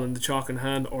wall and the chalk in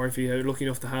hand, or if you're lucky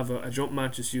enough to have a jump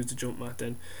mat, just use the jump mat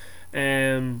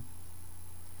then.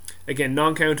 Again,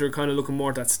 non-counter, kind of looking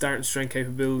more at that starting strength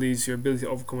capabilities, your ability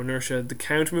to overcome inertia. The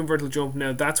counter move vertical jump,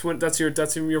 now that's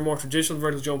your more traditional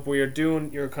vertical jump where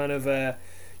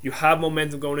you have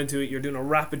momentum going into it, you're doing a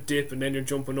rapid dip and then you're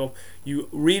jumping up. You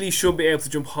really should be able to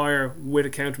jump higher with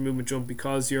a counter movement jump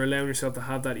because you're allowing yourself to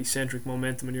have that eccentric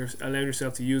momentum and you're allowing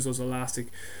yourself to use those elastic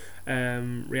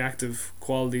reactive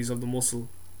qualities of the muscle.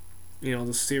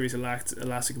 Those series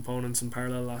elastic components and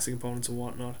parallel elastic components and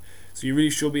whatnot. So you really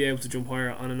should be able to jump higher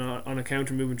on a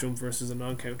counter movement jump versus a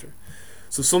non-counter.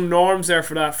 So some norms there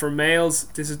for that. For males,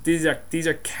 these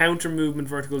are counter movement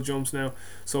vertical jumps now.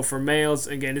 So for males,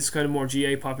 again, this is kind of more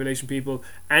GA population people.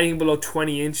 Anything below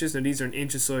 20 inches, now these are in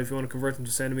inches, so if you want to convert them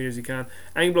to centimeters, you can.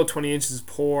 Anything below 20 inches is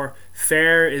poor.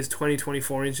 Fair is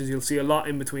 20-24 inches. You'll see a lot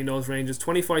in between those ranges.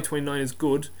 25-29 is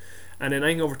good. And then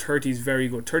anything over 30 is very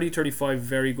good. 30-35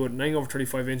 very good. And anything over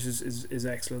 35 inches is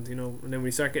excellent, And then when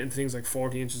you start getting to things like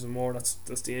 40 inches and more, that's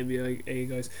the NBA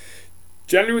guys.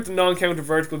 Generally with the non-counter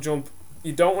vertical jump,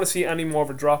 you don't want to see any more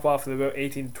of a drop off of about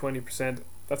 18-20%.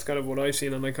 That's kind of what I've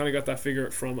seen, and I kind of got that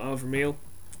figure from Al Vermeil.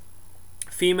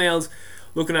 Females,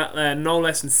 looking at no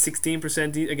less than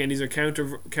 16%. Again, these are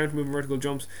counter movement vertical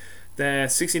jumps. The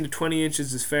 16 to 20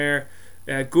 inches is fair.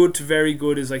 Good to very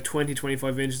good is like 20,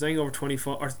 25 inches. I think over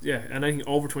 25, or yeah, and I think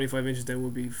over 25 inches then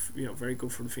would be very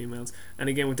good for the females. And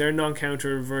again, with their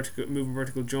non-counter vertical moving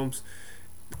vertical jumps,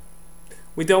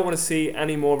 we don't want to see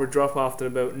any more of a drop off than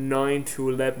about 9 to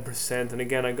 11%. And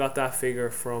again, I got that figure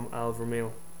from Al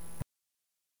Vermeil.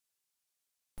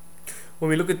 When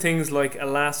we look at things like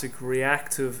elastic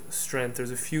reactive strength,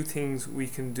 there's a few things we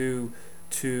can do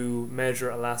to measure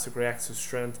elastic reactive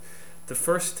strength. The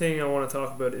first thing I want to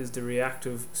talk about is the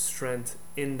reactive strength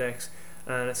index.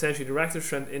 And essentially, the reactive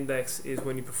strength index is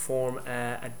when you perform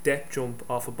a depth jump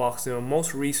off a box. Now, in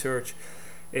most research,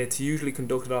 it's usually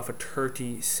conducted off a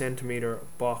 30 centimeter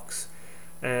box.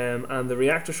 And the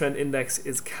reactive strength index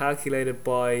is calculated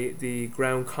by the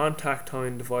ground contact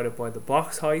time divided by the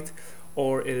box height,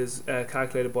 or it is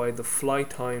calculated by the flight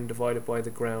time divided by the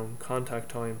ground contact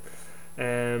time.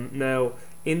 Now,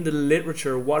 in the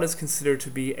literature, what is considered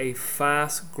to be a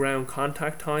fast ground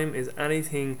contact time is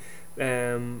anything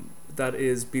that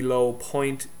is below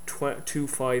 0.25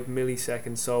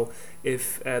 milliseconds. So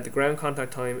if the ground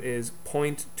contact time is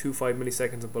 0.25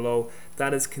 milliseconds and below,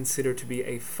 that is considered to be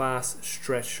a fast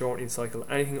stretch shortening cycle.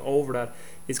 Anything over that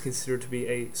is considered to be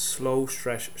a slow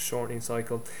stretch shortening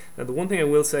cycle. Now, the one thing I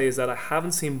will say is that I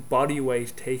haven't seen body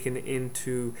weight taken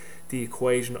into the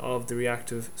equation of the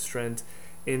reactive strength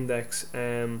index,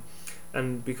 and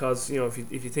because if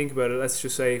you think about it, let's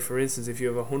just say, for instance, if you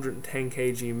have a 110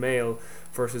 kg male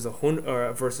versus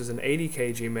versus an 80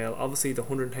 kg male, obviously the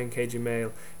 110 kg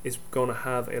male is going to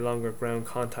have a longer ground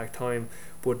contact time,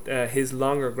 but his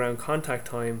longer ground contact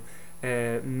time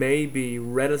may be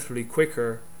relatively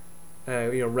quicker,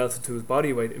 relative to his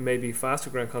body weight. It may be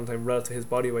faster ground contact time relative to his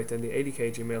body weight than the 80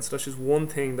 kg male. So that's just one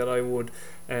thing that I would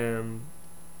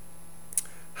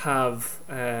have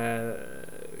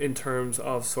in terms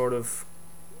of sort of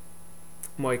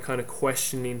my kind of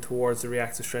questioning towards the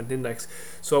reactive strength index.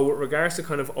 So with regards to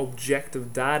kind of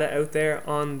objective data out there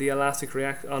on the elastic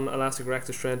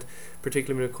reactive strength,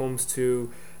 particularly when it comes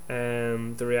to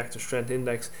the reactive strength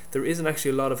index, there isn't actually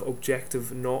a lot of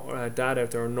objective data out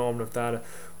there, or normative data,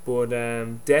 but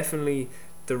definitely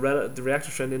the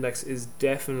reactive strength index is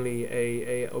definitely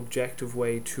a objective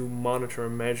way to monitor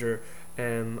and measure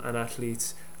an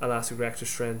athlete's elastic reactive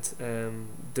strength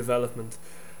development.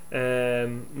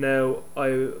 Now,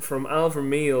 from Al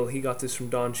Vermeil, he got this from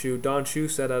Don Chu. Don Chu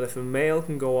said that if a male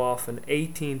can go off an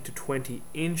 18 to 20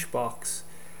 inch box,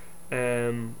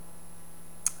 now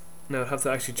I'd have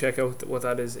to actually check out what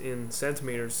that is in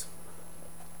centimeters,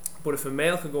 but if a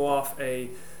male could go off a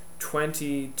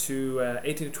 18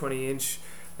 to 20 inch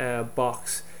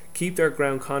box, keep their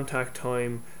ground contact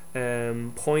time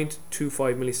 0.25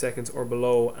 milliseconds or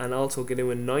below, and also get in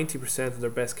with 90% of their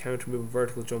best counter movement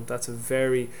vertical jump, that's a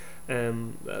very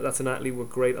that's an athlete with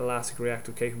great elastic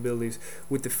reactive capabilities.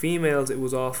 With the females, it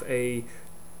was off a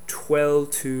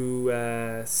 12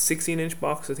 to 16 inch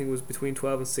box. I think it was between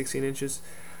 12 and 16 inches,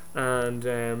 and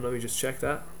let me just check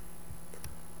that.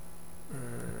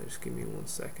 Just give me 1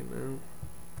 second now.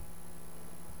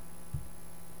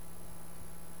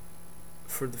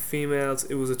 For the females,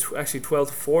 it was actually 12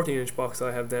 to 14 inch box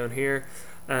I have down here,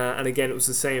 and again it was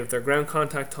the same. If their ground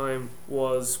contact time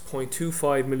was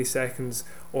 0.25 milliseconds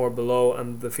or below,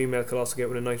 and the female could also get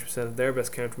within 90% of their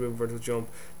best counter movement vertical jump,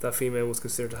 that female was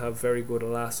considered to have very good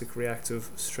elastic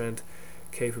reactive strength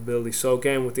capability. So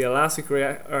again, with the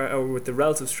with the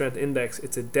relative strength index,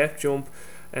 it's a depth jump.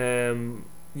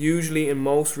 Usually in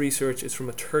most research, it's from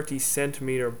a 30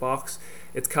 centimeter box.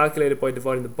 It's calculated by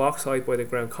dividing the box height by the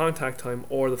ground contact time,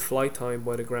 or the flight time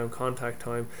by the ground contact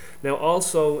time. Now,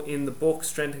 also in the book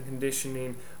Strength and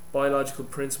Conditioning, Biological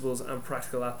Principles and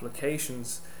Practical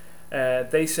Applications,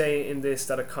 they say in this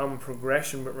that a common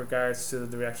progression with regards to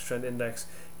the reactive strength index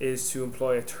is to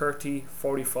employ a 30,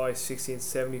 45, 60 and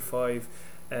 75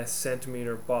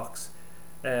 centimeter box.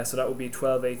 So that would be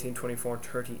 12, 18, 24 and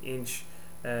 30 inch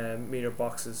meter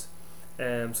boxes.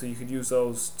 So you could use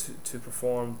those to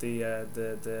perform the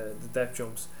depth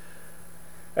jumps.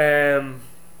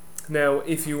 Now,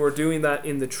 if you were doing that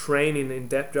in the training in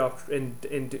depth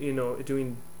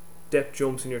doing depth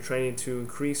jumps in your training to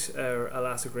increase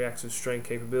elastic reactive strength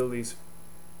capabilities,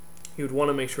 you would want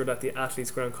to make sure that the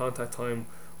athlete's ground contact time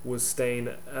was staying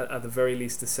at the very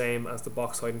least the same as the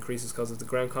box height increases, because if the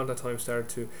ground contact time started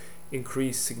to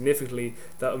increase significantly,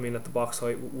 that would mean that the box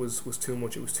height was too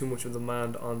much. It was too much of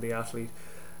demand on the athlete.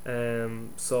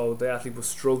 So the athlete was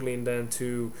struggling then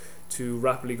to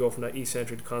rapidly go from that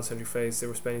eccentric to concentric phase. They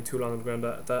were spending too long on the ground.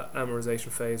 That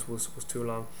amortization phase was too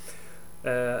long.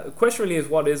 The question really is,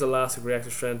 what is elastic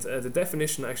reactive strength? The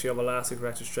definition actually of elastic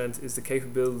reactive strength is the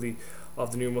capability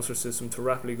of the neuromuscular system to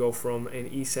rapidly go from an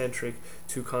eccentric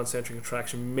to concentric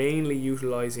contraction, mainly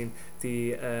utilizing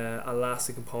the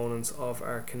elastic components of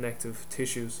our connective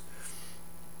tissues.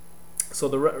 So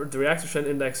the reactive strength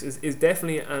index is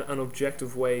definitely an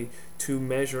objective way to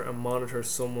measure and monitor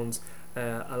someone's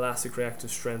elastic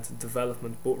reactive strength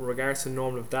development, but with regards to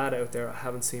normative data out there, I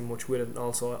haven't seen much with it. And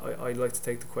also I'd like to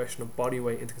take the question of body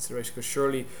weight into consideration, because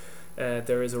surely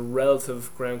there is a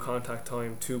relative ground contact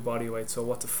time to body weight. So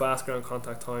what's a fast ground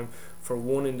contact time for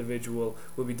one individual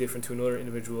will be different to another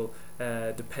individual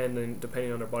depending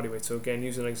on their body weight. So again,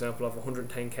 using an example of a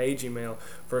 110 kg male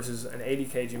versus an 80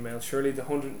 kg male, surely the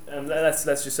 100, and let's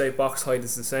just say box height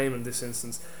is the same in this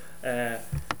instance.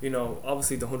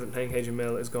 Obviously the 110 kg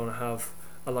male is going to have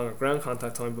a longer ground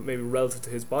contact time, but maybe relative to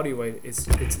his body weight, it's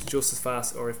just as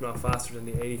fast, or if not faster, than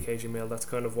the 80 kg male. That's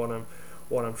kind of what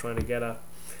I'm trying to get at.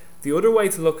 The other way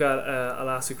to look at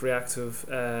elastic reactive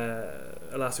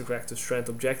strength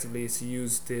objectively is to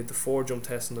use the 4-jump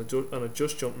test on a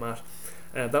just jump mat.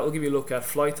 That will give you a look at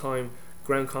flight time,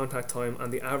 ground contact time,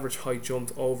 and the average height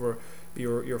jumped over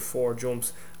your 4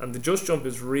 jumps. And the just jump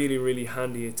is really, really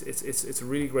handy. It's a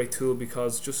really great tool,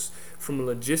 because just from a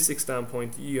logistics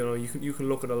standpoint, you can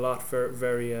look at a lot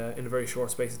very in a very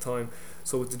short space of time.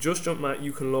 So with the just jump mat,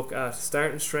 you can look at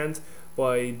starting strength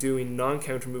by doing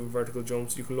non-counter moving vertical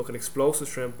jumps. You can look at explosive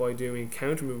strength by doing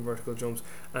counter moving vertical jumps,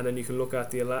 and then you can look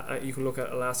at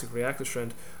elastic reactive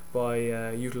strength by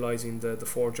utilizing the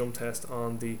 4-jump test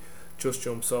on the just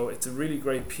jump. So it's a really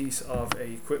great piece of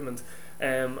equipment.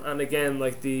 And again,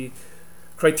 like, the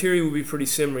criteria will be pretty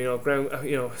similar.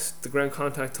 The ground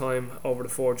contact time over the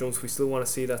 4 jumps, we still want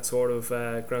to see that sort of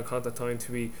ground contact time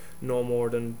to be no more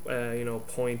than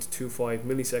 0.25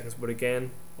 milliseconds. But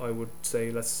again, I would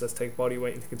say let's take body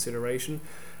weight into consideration,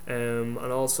 and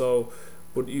also,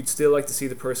 but you'd still like to see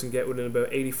the person get within about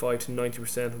 85 to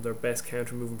 90% of their best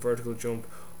counter moving vertical jump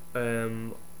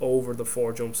over the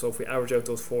 4 jumps. So if we average out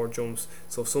those 4 jumps,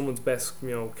 so if someone's best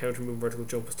counter moving vertical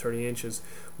jump is 30 inches,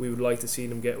 we would like to see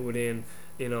them get within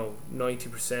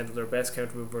 90% of their best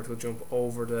counter moving vertical jump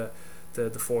over the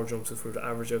 4 jumps, if we were to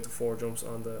average out the 4 jumps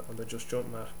on the just jump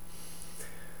mat.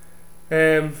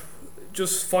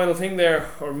 Just final thing there,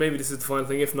 or maybe this is the final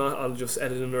thing, if not I'll just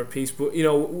edit another piece, but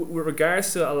with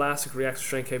regards to elastic reactive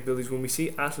strength capabilities, when we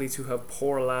see athletes who have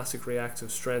poor elastic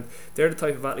reactive strength, they're the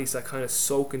type of athletes that kind of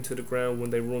soak into the ground when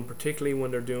they run, particularly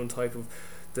when they're doing the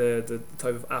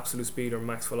type of absolute speed or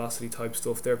max velocity type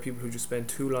stuff. They're people who just spend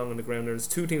too long on the ground. There's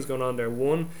 2 things going on there.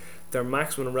 One, their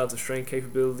maximum and relative strength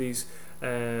capabilities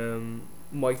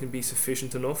mightn't be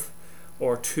sufficient enough,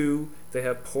 or 2, they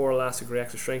have poor elastic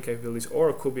reactive strength capabilities,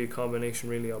 or it could be a combination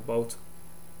really of both.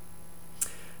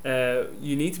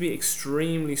 You need to be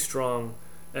extremely strong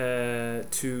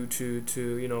to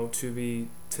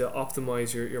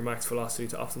optimize your max velocity,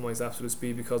 to optimize absolute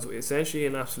speed, because essentially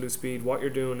in absolute speed, what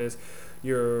you're doing is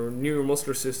your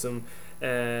neuromuscular system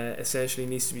essentially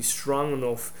needs to be strong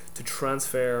enough to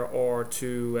transfer or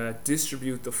to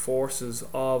distribute the forces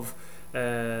of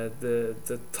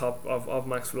the top of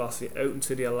max velocity out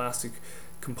into the elastic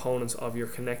components of your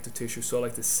connective tissue, so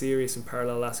like the series and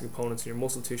parallel elastic components in your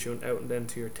muscle tissue and out and then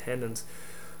to your tendons.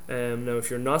 Now if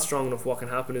you're not strong enough, what can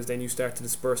happen is then you start to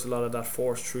disperse a lot of that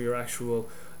force through your actual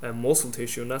muscle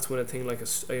tissue, and that's when a thing like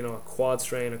a quad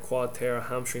strain, a quad tear, a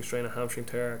hamstring strain, a hamstring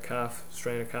tear, a calf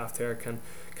strain, a calf tear can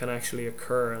actually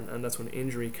occur, and that's when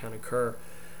injury can occur.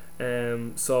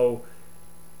 So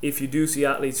if you do see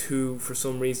athletes who for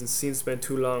some reason seem to spend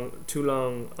too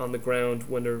long on the ground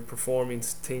when they're performing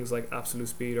things like absolute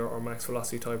speed or max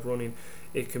velocity type running,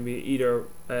 it can be either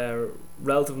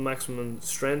relative maximum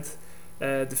strength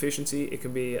deficiency, it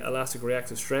can be elastic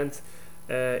reactive strength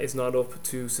is not up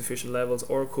to sufficient levels,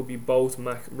 or it could be both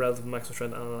relative maximum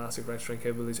strength and elastic reactive strength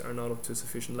capabilities are not up to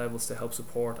sufficient levels to help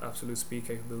support absolute speed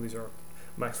capabilities or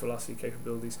max velocity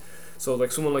capabilities. So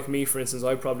like someone like me, for instance,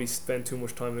 I probably spend too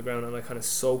much time on the ground and I kind of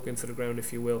soak into the ground,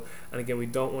 if you will. And again, we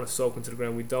don't want to soak into the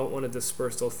ground. We don't want to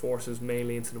disperse those forces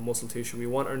mainly into the muscle tissue. We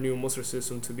want our neuromuscular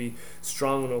system to be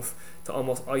strong enough to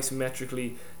almost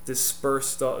isometrically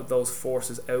disperse those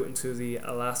forces out into the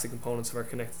elastic components of our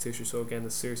connective tissue. So again,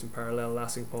 the series and parallel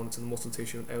elastic components in the muscle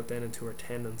tissue and out then into our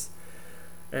tendons.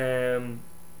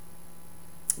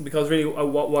 Because really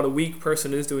what a weak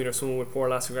person is doing, or someone with poor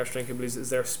elastic reactive strength capabilities, is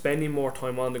they're spending more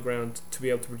time on the ground to be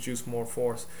able to produce more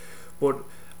force. But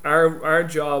our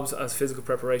jobs as physical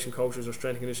preparation coaches or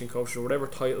strength and conditioning coaches, or whatever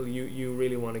title you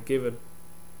really want to give it,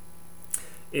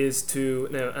 is to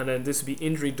now, and then this would be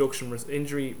injury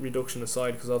reduction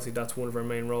aside, because obviously that's one of our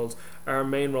main roles. Our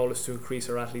main role is to increase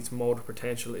our athletes' motor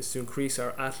potential, is to increase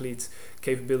our athletes'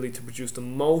 capability to produce the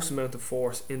most amount of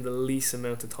force in the least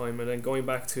amount of time. And then going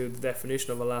back to the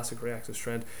definition of elastic reactive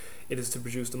strength, it is to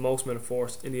produce the most amount of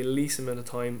force in the least amount of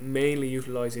time, mainly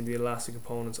utilizing the elastic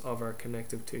components of our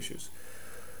connective tissues.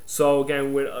 So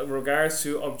again, with regards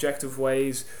to objective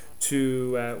ways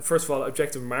to first of all,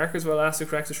 objective markers of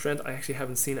elastic reactive strength, I actually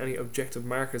haven't seen any objective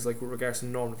markers like with regards to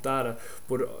normative data,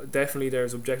 but definitely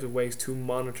there's objective ways to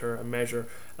monitor and measure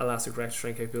elastic reactive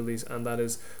strength capabilities, and that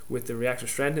is with the reactive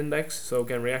strength index. So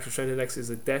again, reactive strength index is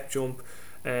a depth jump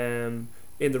in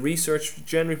the research,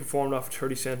 generally performed off a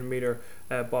 30 centimeter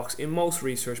box in most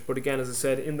research, but again, as I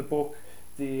said in the book,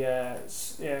 the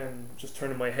just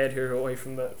turning my head here away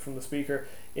from the speaker,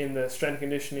 in the strength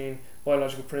conditioning,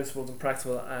 biological principles and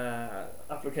practical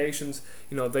applications,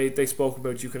 they spoke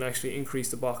about you can actually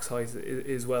increase the box height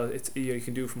as well. It's you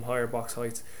can do from higher box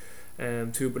heights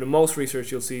too, but in most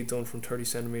research you'll see it done from 30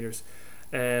 centimeters.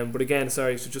 But again,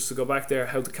 so just to go back there,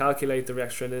 how to calculate the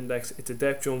reactive strength index, it's a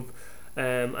depth jump,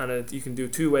 and you can do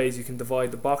two ways. You can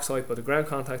divide the box height by the ground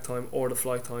contact time, or the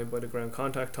flight time by the ground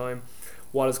contact time.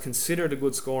 What is considered a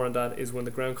good score on that is when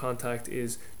the ground contact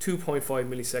is 2.5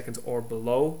 milliseconds or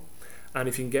below, and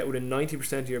if you can get within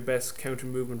 90% of your best counter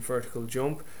movement vertical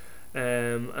jump,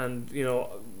 and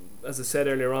as I said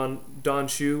earlier on, Don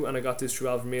Shu, and I got this through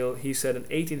Alvin Meal, he said an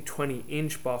 18 to 20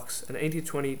 inch box, an 18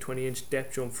 to 20 inch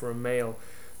depth jump for a male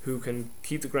who can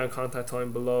keep the ground contact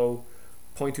time below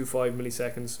 0.25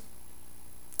 milliseconds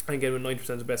and get with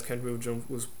 90% of the best counter movement jump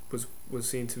was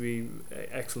seen to be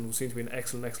excellent. Was seen to be an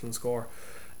excellent score.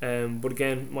 But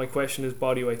again, my question is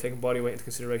body weight, taking body weight into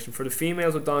consideration. For the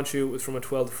females with Don Shu, it was from a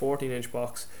 12 to 14 inch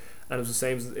box, and it was the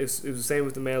same. It was the same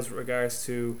with the males with regards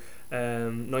to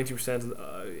 90%.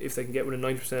 If they can get within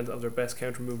 90% of their best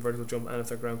counter move vertical jump, and if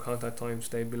their ground contact time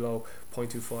stayed below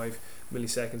 0.25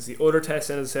 milliseconds. The other test,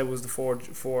 then, as I said, was the four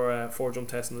jump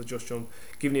test and the just jump,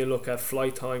 giving you a look at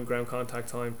flight time, ground contact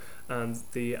time, and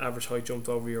the average height jumped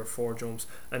over your 4 jumps.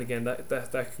 And again,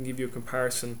 that can give you a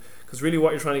comparison, because really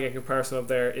what you're trying to get a comparison of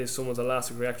there is someone's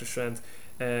elastic reactive strength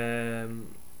in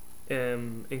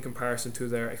comparison to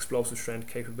their explosive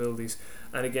strength capabilities.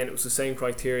 And again, it was the same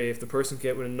criteria. If the person can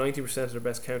get within 90% of their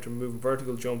best counter moving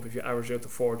vertical jump, if you average out the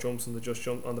 4 jumps on the just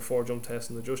jump, on the 4 jump test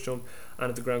and the just jump, and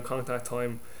if the ground contact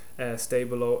time stayed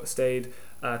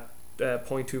at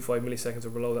 0.25 milliseconds or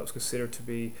below, that was considered to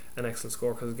be an excellent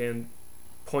score, because again,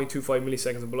 0.25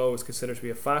 milliseconds and below is considered to be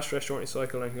a fast stress shortening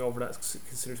cycle, and anything over that is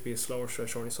considered to be a slower stress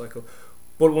shortening cycle.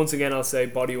 But once again, I'll say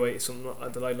body weight is something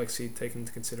that I'd like to see taken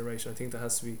into consideration. I think that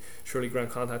has to be, surely ground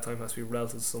contact time has to be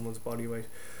relative to someone's body weight.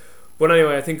 But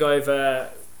anyway, I think I've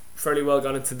fairly well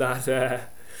gone into that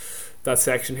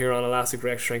section here on elastic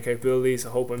reactive strength capabilities.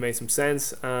 I hope I made some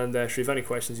sense, and if you have any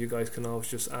questions, you guys can always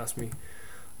just ask me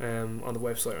on the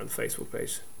website or on the Facebook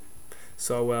page.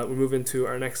 So we'll move into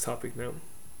our next topic now.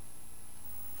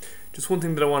 Just one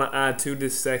thing that I want to add to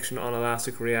this section on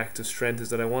elastic reactive strength is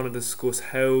that I want to discuss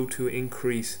how to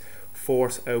increase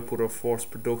force output or force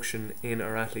production in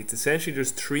our athletes. Essentially,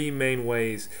 there's 3 main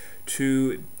ways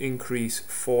to increase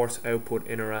force output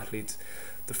in our athletes.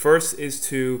 The first is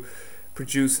to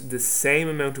produce the same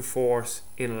amount of force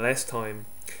in less time.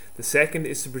 The second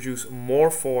is to produce more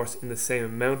force in the same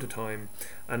amount of time,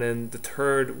 and then the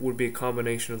third would be a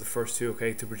combination of the first two.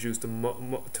 Okay, to produce to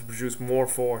produce more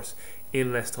force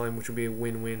in less time, which would be a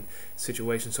win-win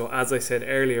situation. So as I said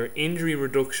earlier, injury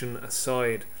reduction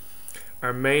aside,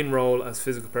 our main role as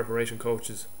physical preparation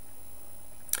coaches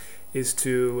is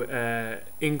to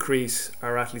increase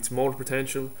our athletes' motor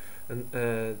potential, and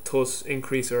thus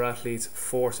increase our athletes'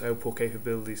 force output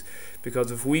capabilities.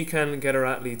 Because if we can get our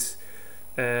athletes'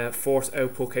 force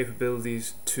output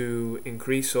capabilities to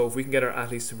increase, so if we can get our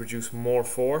athletes to produce more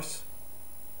force,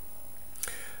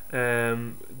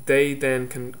 they then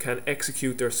can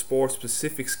execute their sport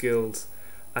specific skills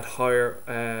at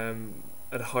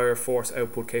higher force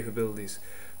output capabilities.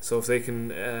 So if they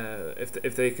can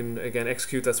if they can again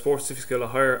execute that sport specific skill at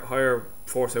higher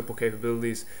force output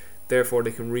capabilities, therefore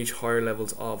they can reach higher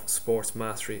levels of sports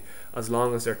mastery, as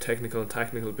long as their technical and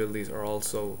tactical abilities are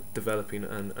also developing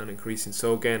and increasing.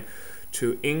 So again,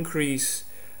 to increase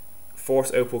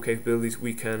force output capabilities,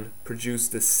 we can produce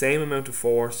the same amount of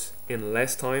force in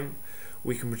less time,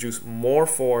 we can produce more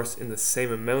force in the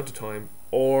same amount of time,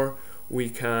 or we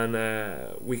can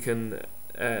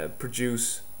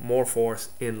produce more force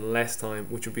in less time,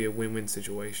 which would be a win-win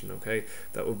situation. Okay,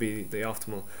 that would be the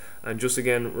optimal. And just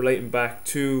again relating back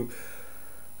to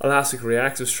elastic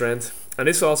reactive strength, and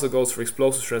this also goes for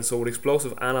explosive strength. So with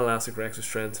explosive and elastic reactive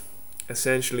strength,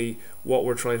 essentially what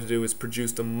we're trying to do is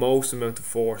produce the most amount of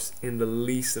force in the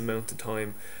least amount of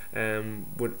time.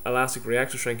 With elastic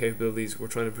reactive strength capabilities, we're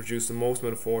trying to produce the most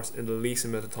amount of force in the least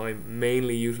amount of time,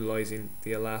 mainly utilizing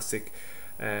the elastic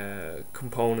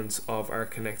components of our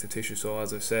connective tissue. So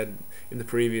as I've said in the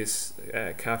previous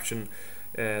caption,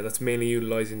 that's mainly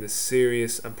utilizing the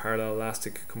serous and parallel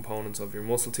elastic components of your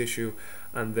muscle tissue,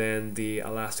 and then the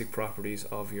elastic properties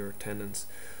of your tendons.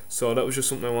 So that was just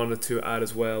something I wanted to add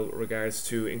as well with regards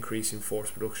to increasing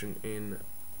force production in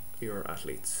your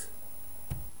athletes.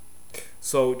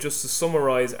 So just to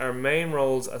summarize, our main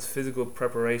roles as physical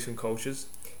preparation coaches,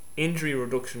 injury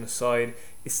reduction aside,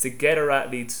 is to get our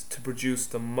athletes to produce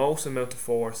the most amount of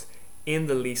force in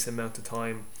the least amount of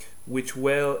time, which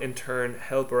will in turn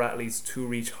help our athletes to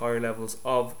reach higher levels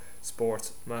of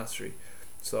sports mastery.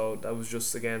 So that was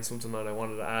just again something that I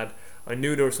wanted to add. I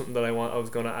knew there was something that I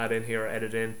was going to add in here or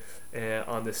edit in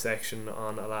on this section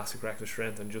on elastic reactive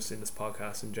strength and just in this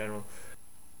podcast in general.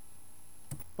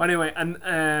 But anyway, and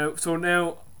so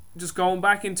now just going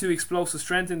back into explosive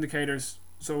strength indicators.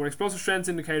 So with explosive strength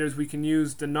indicators, we can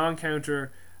use the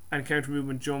non-counter and counter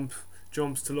movement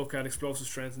jumps to look at explosive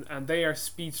strength, and they are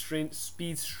speed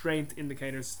strength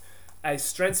indicators. A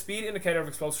strength speed indicator of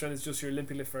explosive strength is just your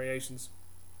Olympic lift variations.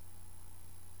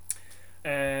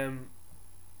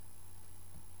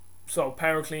 So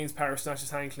power cleans, power snatches,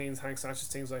 hang cleans, hang snatches,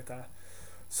 things like that.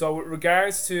 So with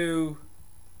regards to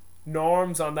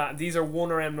norms on that, these are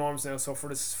 1RM norms now. So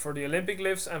for the Olympic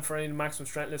lifts and for any maximum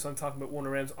strength lifts, I'm talking about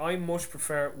 1RMs. I much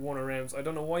prefer 1RMs. I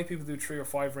don't know why people do 3 or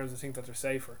 5 RMs and think that they're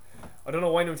safer. I don't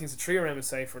know why no one thinks a 3RM is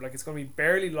safer. Like, it's going to be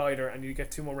barely lighter and you get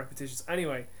 2 more repetitions.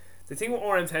 Anyway, the thing with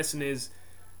RM testing is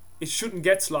it shouldn't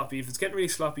get sloppy. If it's getting really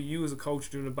sloppy, you as a coach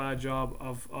are doing a bad job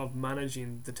of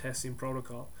managing the testing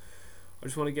protocol. I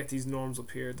just want to get these norms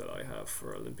up here that I have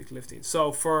for Olympic lifting.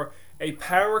 So for a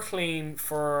power clean,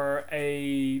 for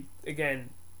a,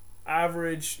 again,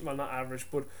 average, well not average,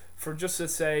 but for just to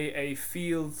say a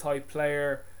field type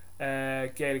player,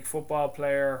 Gaelic football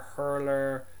player,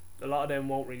 hurler, a lot of them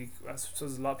won't really, so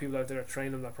there's a lot of people out there that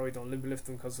train them that probably don't Olympic lift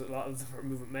them because a lot of them are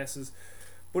movement messes.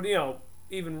 But you know,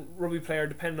 even rugby player,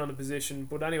 depending on the position.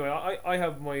 But anyway, I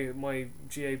have my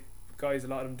GA guys, a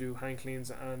lot of them do hang cleans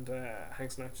and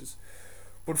hang snatches.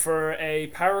 But for a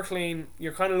power clean,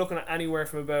 you're kind of looking at anywhere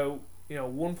from about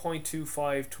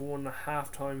 1.25 to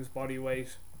 1.5 times body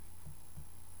weight.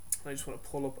 I just want to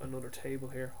pull up another table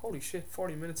here. Holy shit,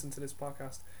 40 minutes into this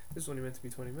podcast. This is only meant to be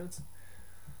 20 minutes.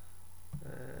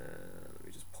 Let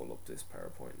me just pull up this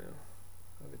PowerPoint now.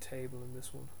 I have a table in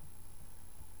this one.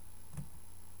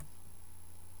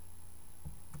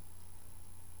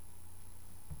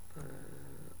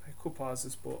 I could pause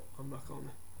this, but I'm not going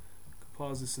to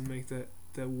pause this and make the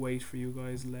weight for you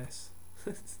guys less.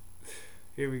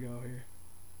 Here we go here.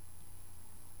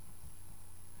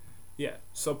 Yeah,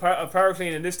 so power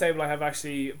clean in this table I have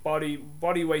actually body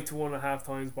weight to 1.5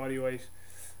 times body weight.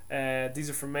 These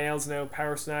are for males now.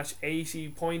 Power snatch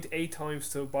 80.8 times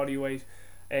to body weight.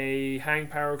 A hang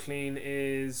power clean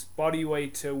is body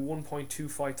weight to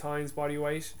 1.25 times body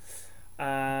weight,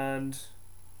 and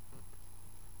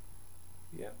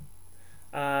yeah.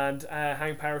 And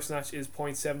hang power snatch is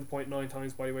 0.7 to 0.9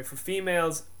 times body weight. For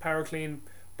females, power clean,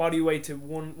 body weight to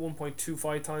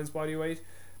 1.25 times body weight.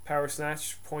 Power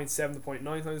snatch 0.7 to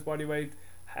 0.9 times body weight.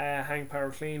 Hang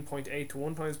power clean 0.8 to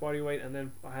 1 times body weight, and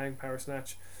then hang power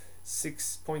snatch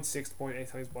 6.6 to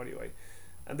 0.8 times body weight.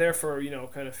 And therefore,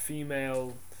 kind of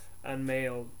female and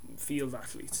male field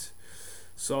athletes.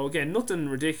 So again, nothing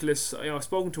ridiculous. I've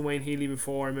spoken to Wayne Healy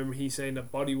before. I remember he saying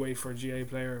that body weight for a GA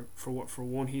player for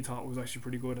one he thought was actually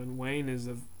pretty good, and Wayne is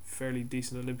a fairly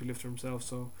decent Olympic lifter himself,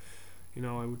 so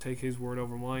I would take his word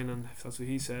over mine, and if that's what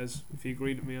he says, if he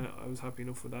agreed with me, I was happy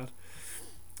enough with that.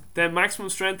 Then maximum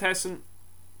strength testing.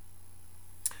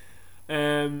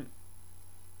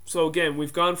 So again,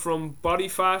 we've gone from body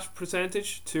fat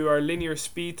percentage to our linear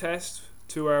speed test,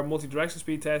 to our multi-direction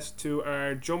speed test, to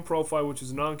our jump profile, which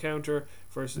is non-counter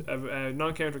versus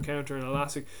non-counter, counter, and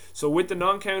elastic. So with the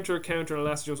non-counter, counter, and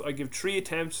elastic jumps, I give 3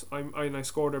 attempts, and I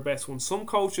score their best one. Some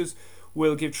coaches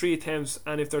will give 3 attempts,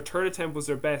 and if their third attempt was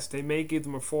their best, they may give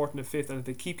them a 4th and a 5th, and if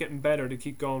they keep getting better, they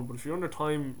keep going. But if you're under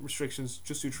time restrictions,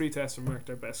 just do 3 tests and mark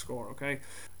their best score, okay?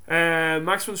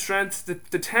 Maximum strength,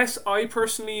 the tests I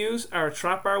personally use are a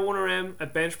trap bar 1RM, a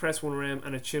bench press 1RM,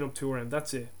 and a chin up 2RM.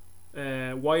 That's it.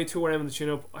 Why a 2RM and the chin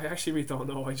up, I actually really don't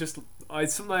know.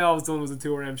 Something I always done was a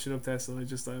 2RM chin up test, and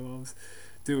I always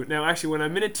do it. Now actually, when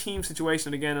I'm in a team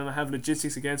situation again and I have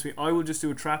logistics against me, I will just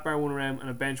do a trap bar 1RM and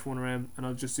a bench 1RM, and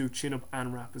I'll just do chin up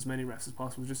and rep, as many reps as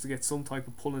possible, just to get some type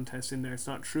of pulling test in there. It's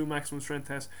not a true maximum strength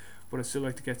test, but I still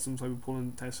like to get some type of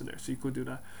pulling test in there, so you could do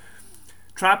that.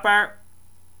 Trap bar,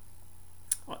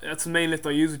 that's the main lift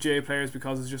I use with GA players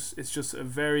because it's just a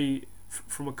very,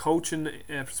 from a coaching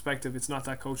perspective, it's not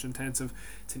that coach intensive.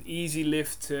 It's an easy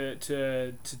lift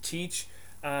to teach,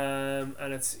 and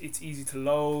it's easy to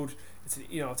load.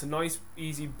 It's a nice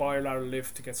easy bilateral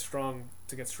lift to get strong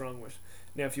with.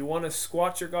 Now, if you want to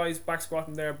squat your guys, back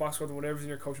squatting there, box squatting, whatever's in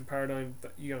your coaching paradigm,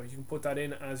 you can put that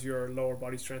in as your lower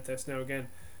body strength test. Now, again,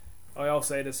 I always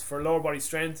say this, for lower body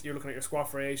strength, you're looking at your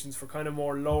squat variations. For kind of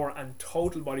more lower and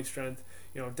total body strength,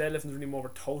 deadlifting is really more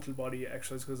of a total body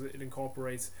exercise because it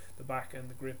incorporates the back and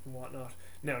the grip and whatnot.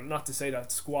 Now, not to say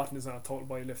that squatting is not a total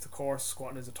body lift. Of course,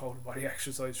 squatting is a total body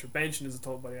exercise. For benching is a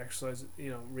total body exercise,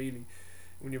 really,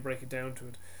 when you break it down to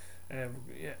it.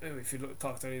 If you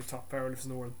talk to any of the top powerlifters in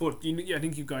the world, but I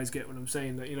think you guys get what I'm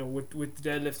saying. That with the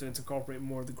deadlifting, it's incorporating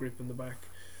more of the grip in the back.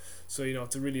 So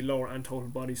it's a really lower and total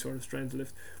body sort of strength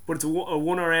lift. But it's a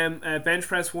 1RM, bench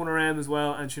press 1RM as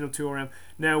well, and chin up 2RM.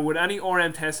 Now with any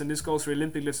RM test, and this goes for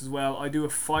Olympic lifts as well, I do a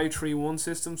 5-3-1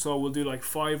 system. So we'll do like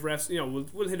 5 reps.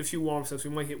 We'll hit a few warm steps.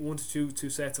 We might hit 1 to 2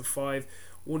 sets of 5,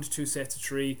 1 to 2 sets of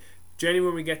 3. Generally,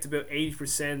 when we get to about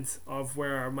 80% of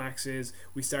where our max is,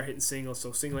 we start hitting singles.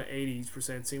 So single at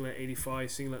 80%, single at 85%,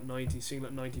 single at 90%, single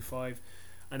at 95%,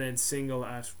 and then single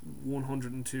at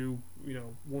 102%,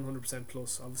 100%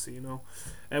 plus, obviously,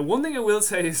 one thing I will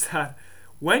say is that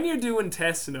when you're doing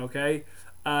testing, okay,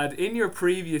 and in your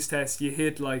previous test you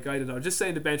hit, like, I don't know, just say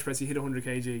in the bench press you hit 100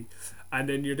 kg, and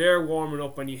then you're there warming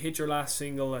up and you hit your last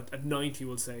single at 90,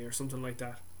 we'll say, or something like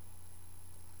that.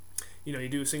 You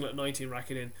do a single at 90 and rack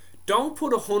it in. Don't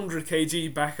put 100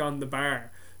 kg back on the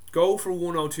bar. Go for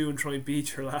 102 and try and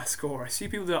beat your last score. I see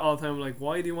people do that all the time. Like,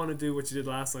 why do you want to do what you did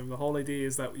last time? The whole idea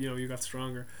is that you got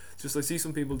stronger. Just I see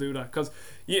some people do that because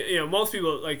most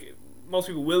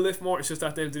people will lift more. It's just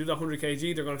that then to do that 100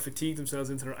 kg, they're going to fatigue themselves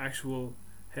into their actual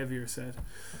heavier set.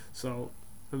 So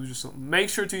it was just something. Make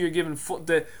sure you're giving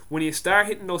when you start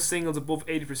hitting those singles above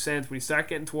 80%, when you start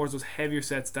getting towards those heavier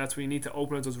sets, that's when you need to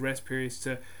open out those rest periods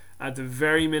to, at the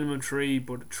very minimum, 3,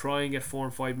 but try and get 4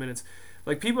 and 5 minutes.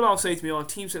 Like, people all say to me, "Oh,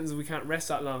 team sentences, we can't rest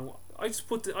that long." I just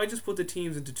put the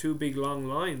teams into 2 big long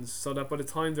lines, so that by the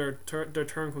time their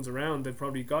turn comes around, they've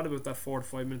probably got about that 4 to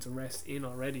 5 minutes of rest in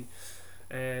already.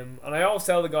 And I always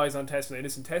tell the guys on testing day,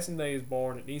 listen, testing day is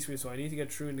boring. It needs to be, so I need to get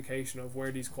true indication of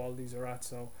where these qualities are at.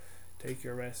 So take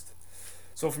your rest.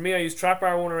 So for me, I use trap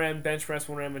bar 1RM, bench press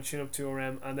 1RM, and chin up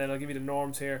 2RM, and then I'll give you the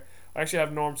norms here. I actually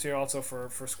have norms here also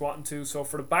for squatting too. So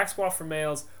for the back squat for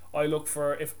males, I look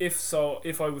for,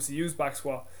 if I was to use back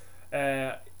squat,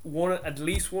 at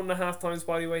least 1.5 times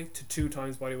body weight to 2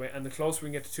 times body weight, and the closer we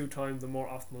can get to 2 times, the more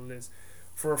optimal it is.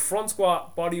 For a front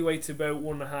squat, body weight to about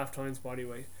 1.5 times body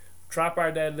weight. Trap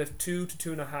bar deadlift 2 to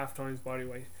 2.5 times body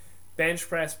weight. Bench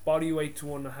press, body weight to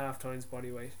 1.5 times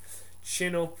body weight.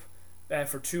 Chin up,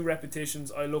 for 2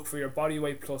 repetitions, I look for your body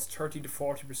weight plus 30 to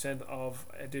 40% of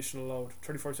additional load.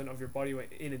 30-40% of your body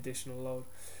weight in additional load.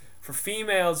 For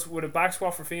females, with a back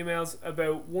squat for females,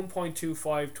 about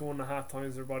 1.25 to 1.5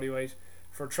 times their body weight.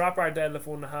 For a trap bar deadlift,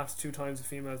 1.5 to 2 times the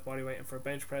female's body weight. And for a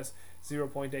bench press,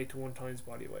 0.8 to 1 times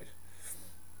body weight.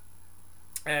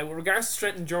 With regards to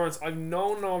strength endurance, I've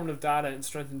no normative data in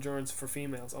strength endurance for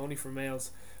females, only for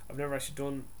males. I've never actually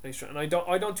done any strength, and I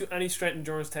don't do any strength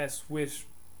endurance tests with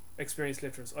experienced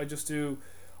lifters. I just do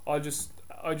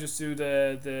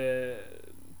the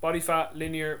body fat,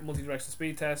 linear, multi-directional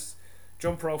speed tests,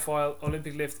 jump profile,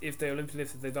 Olympic lift. If they Olympic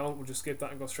lift, if they don't, we'll just skip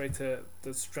that and go straight to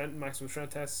the strength, maximum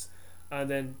strength tests, and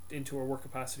then into our work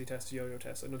capacity test, the yo-yo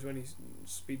test. I don't do any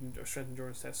speed or strength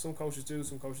endurance tests. Some coaches do,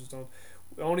 some coaches don't.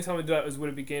 The only time I do that is with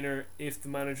a beginner, if the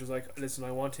manager's like, listen,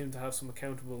 I want him to have something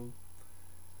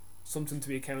to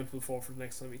be accountable for the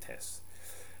next time he tests.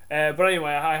 But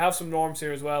anyway, I have some norms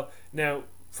here as well. Now,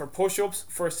 for push-ups,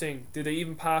 first thing, did they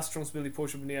even pass trunk stability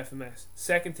push-up in the FMS?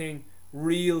 Second thing,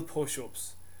 real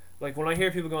push-ups. Like, when I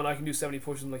hear people going, I can do 70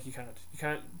 push-ups, I'm like,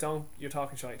 you're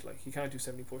talking shite. Like, you can't do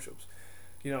 70 push-ups.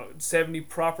 70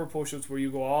 proper push-ups where you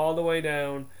go all the way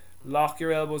down, lock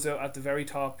your elbows out at the very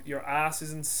top, your ass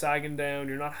isn't sagging down,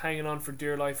 you're not hanging on for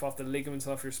dear life off the ligaments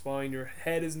off your spine, your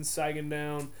head isn't sagging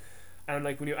down, and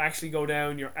like when you actually go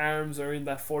down, your arms are in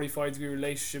that 45-degree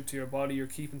relationship to your body, you're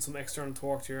keeping some external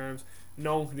torque to your arms.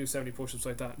 No one can do 70 push-ups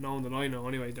like that, no one that I know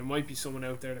anyway. There might be someone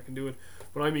out there that can do it,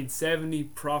 but I mean 70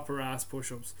 proper ass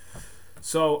push-ups.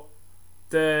 So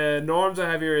the norms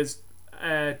I have here is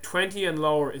 20 and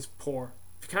lower is poor.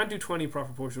 If you can't do 20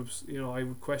 proper push-ups, I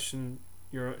would question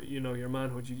your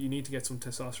manhood. You need to get some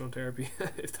testosterone therapy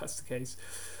if that's the case.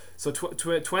 So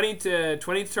 20 to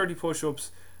 30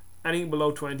 push-ups, anything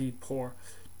below 20, poor.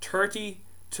 30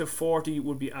 to 40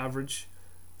 would be average.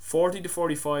 40 to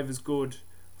 45 is good.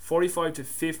 45 to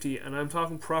 50, and I'm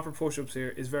talking proper push-ups here,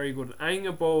 is very good. Anything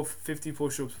above 50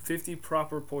 push-ups, 50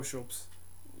 proper push-ups,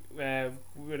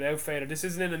 without failure. This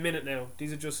isn't in a minute now.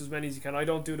 These are just as many as you can. I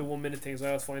don't do the 1 minute things. I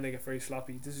always find they get very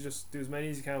sloppy. This is just do as many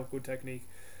as you can with good technique.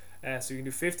 So you can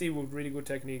do 50 with really good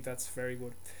technique. That's very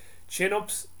good.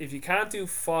 Chin-ups. If you can't do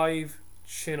 5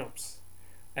 chin-ups,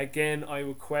 again, I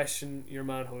would question your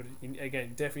manhood.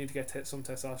 Again, definitely need to get some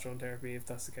testosterone therapy if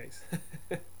that's the case.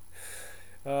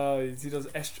 You see those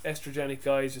estrogenic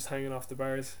guys just hanging off the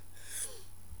bars.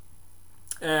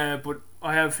 But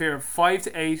I have here 5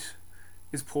 to 8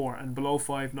 is poor, and below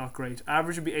 5 not great.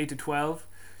 Average would be 8 to 12.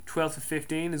 12 to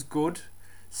 15 is good.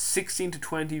 16 to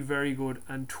 20 very good,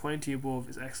 and 20 above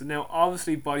is excellent. Now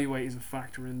obviously body weight is a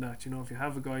factor in that. You know, if you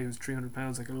have a guy who's 300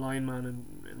 pounds like a lineman in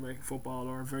American football,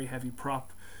 or a very heavy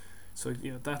prop, so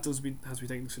yeah, that has to be taken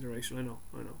into consideration. I know.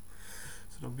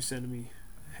 So don't be sending me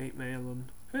hate mail on,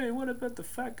 hey, what about the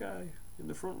fat guy in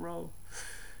the front row?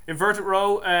 Inverted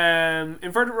row,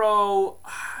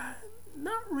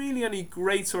 not really any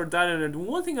great sort of data in it.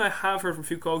 One thing I have heard from a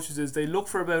few coaches is they look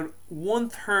for about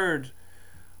 1/3.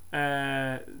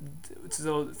 They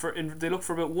look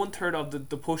for about 1/3 of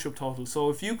the push-up total. So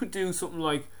if you could do something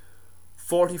like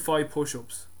 45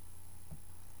 push-ups,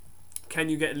 can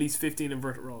you get at least 15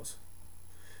 inverted rows?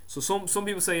 So some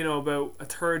people say, you know, about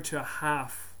 1/3 to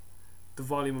 1/2 the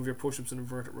volume of your push-ups in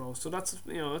inverted rows. So that's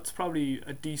probably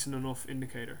a decent enough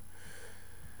indicator.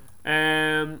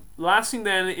 Last thing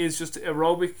then is just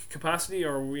aerobic capacity,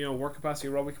 or work capacity,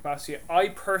 aerobic capacity. I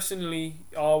personally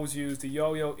always use the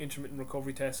yo-yo intermittent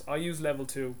recovery test. I use level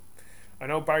 2. I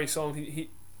know Barry Sullivan,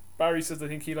 Barry says I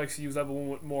think he likes to use level 1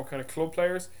 with more kind of club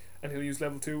players, and he'll use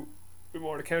level 2 with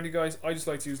more the county guys. I just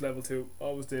like to use level 2.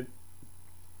 Always did.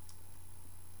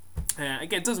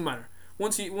 Again, it doesn't matter.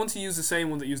 Once you use the same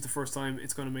one that you used the first time,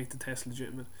 it's going to make the test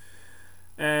legitimate.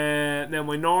 Now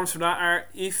my norms for that are,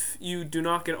 if you do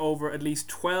not get over at least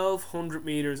 1200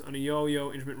 meters on a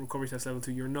yo-yo intermittent recovery test level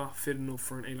 2, you're not fit enough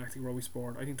for an alactic aerobic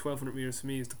sport. I think 1200 meters to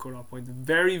me is the cut-off point. The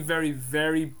very, very,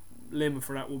 very limit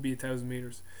for that will be 1000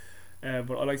 meters.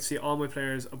 But I like to see all my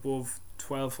players above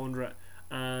 1200,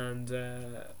 and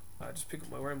I just pick up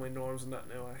where are my norms on that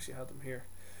now. I actually had them here.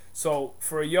 So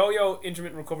for a yo-yo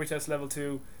intermittent recovery test level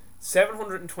 2,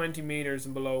 720 meters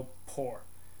and below, poor.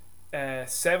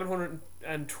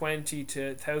 720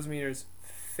 to 1000 meters,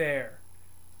 fair.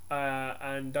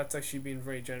 And that's actually being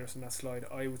very generous in that slide.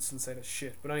 I would still say that's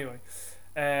shit, but anyway,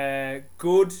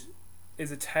 good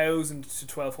is 1000 to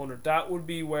 1200. That would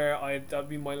be where that'd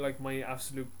be my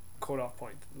absolute cut-off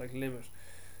point, like limit.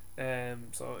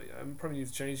 So I'm probably need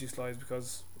to change these slides,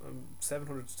 because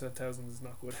 700 to 1000 is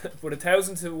not good. But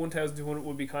 1000 to 1200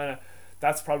 would be kind of,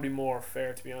 that's probably more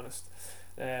fair, to be honest.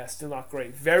 Still not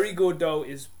great. Very good though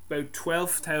is about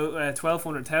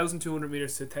 1,200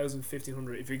 meters to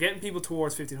 1,500. If you're getting people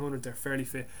towards 1,500, they're fairly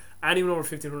fit. Anyone over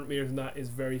 1,500 meters and that is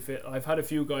very fit. I've had a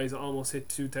few guys almost hit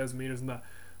 2,000 meters and that.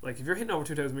 Like, if you're hitting over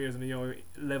 2,000 meters in a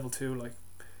level 2, like,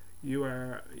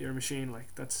 you're a machine.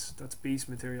 Like, that's beast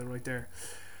material right there.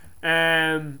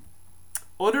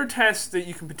 Other tests that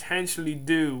you can potentially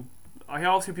do, I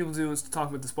always hear people do, is talk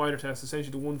about the spider test,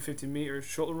 essentially the 150 meter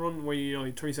shuttle run, where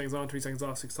you 3 seconds on, 3 seconds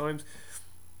off 6 times.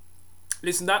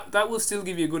 Listen, that will still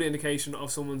give you a good indication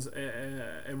of someone's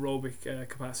aerobic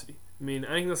capacity. I mean,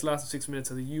 anything that's lasted 6 minutes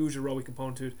has a huge aerobic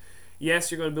component to it.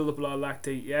 Yes, you're going to build up a lot of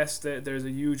lactate. Yes, there's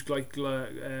a huge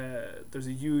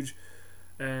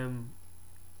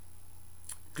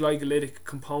glycolytic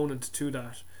component to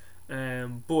that.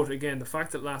 But again, the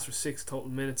fact that it lasts for 6 total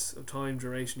minutes of time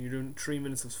duration, you're doing 3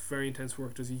 minutes of very intense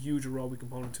work, there's a huge aerobic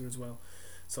component to it as well.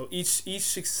 So each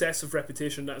successive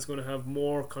repetition, that is going to have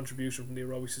more contribution from the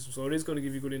aerobic system. So it is going to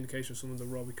give you a good indication of someone's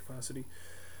aerobic capacity.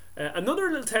 Another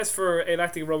little test for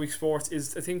alactic aerobic sports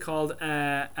is a thing called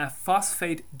a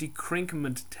phosphate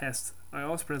decrinkment test. I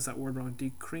always pronounce that word wrong.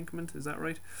 Decrinkment, is that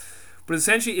right? But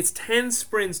essentially, it's 10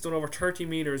 sprints done over 30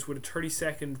 meters with a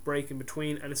 30-second break in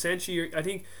between. And essentially, I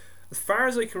think, as far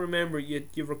as I can remember,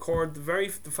 you record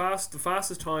the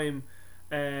fastest time.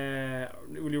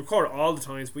 You record all the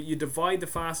times, but you divide the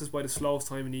fastest by the slowest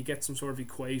time, and you get some sort of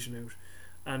equation out.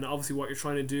 And obviously, what you're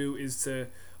trying to do is to,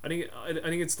 I think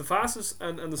it's the fastest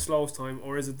and the slowest time,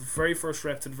 or is it the very first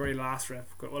rep to the very last rep?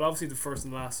 Well, obviously, the first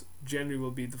and last generally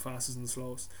will be the fastest and the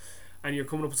slowest. And you're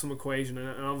coming up with some equation,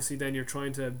 and obviously then you're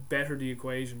trying to better the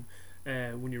equation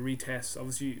when you retest.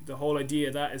 Obviously, the whole idea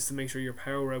of that is to make sure your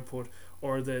power output,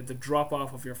 or the drop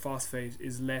off of your phosphate,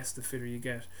 is less the fitter you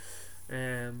get.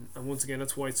 And once again,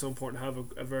 that's why it's so important to have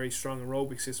a very strong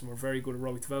aerobic system or very good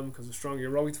aerobic development, because the stronger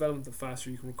your aerobic development, the faster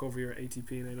you can recover your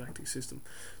ATP and lactic system.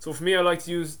 So for me, I like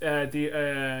to use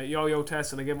the yo-yo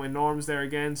test, and I get my norms there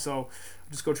again. So I'll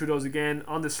just go through those again.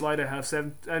 On this slide, I have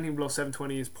anything below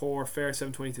 720 is poor, fair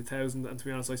 720 to 1000, and to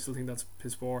be honest, I still think that's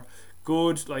piss poor.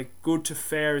 Good to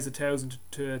fair is 1000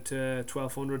 to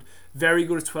 1200. Very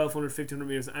good is 1200, 1500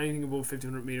 meters. Anything above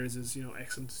 1500 meters is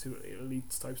excellent to elite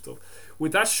type stuff.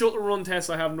 With that shuttle run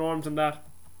test, I have norms on that.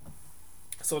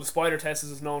 So the spider test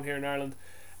is known here in Ireland.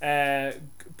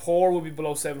 Poor will be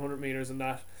below 700 meters, and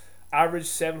that average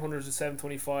 700 to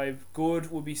 725.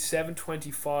 Good will be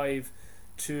 725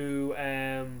 to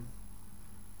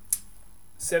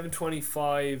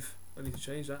 725. I need to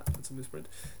change that. That's a misprint.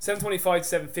 725 to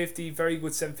 750. Very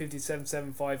good 750 to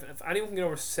 775. If anyone can get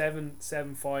over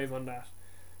 775 on that,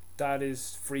 that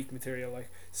is freak material. Like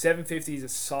 750 is a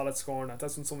solid score on that.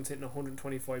 That's when someone's hitting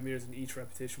 125 meters in each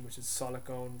repetition, which is solid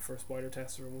going for a spider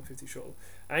test or a 150 shuttle.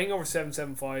 Anything over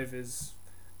 775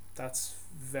 that's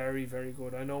very, very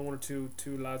good. I know one or two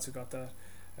lads who got that.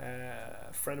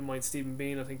 A friend of mine, Stephen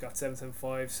Bean, I think got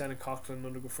 775. Senna Coughlin,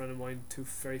 another good friend of mine, two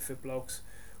very fit blokes,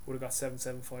 would have got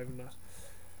 775 in that.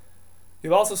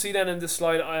 You'll also see then in this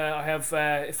slide, I have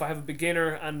if I have a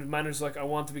beginner and the manager's like, I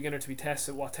want the beginner to be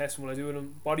tested, what testing will I do with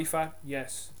them? Body fat,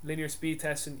 yes. Linear speed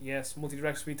testing, yes.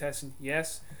 Multi-directional speed testing,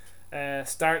 yes.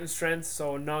 Starting strength,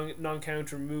 so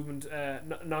non-counter movement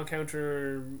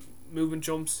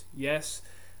jumps, yes.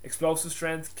 Explosive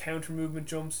strength, counter movement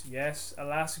jumps, yes.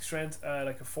 Elastic strength,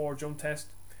 like a 4 jump test.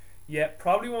 Yeah,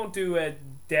 probably won't do a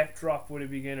depth drop with a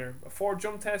beginner. A 4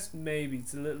 jump test, maybe.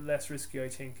 It's a little less risky, I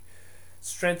think.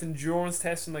 Strength endurance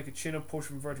testing, like a chin-up push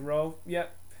from vertical row. Yeah,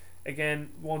 again,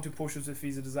 won't do push-ups if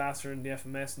he's a disaster in the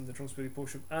FMS and the trunk split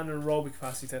push-up. And an aerobic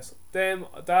capacity test. Then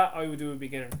that I would do a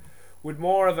beginner. With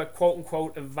more of a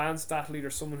quote-unquote advanced athlete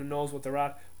or someone who knows what they're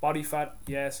at. Body fat,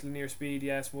 yes. Linear speed,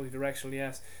 yes. Multi-directional,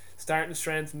 yes. Starting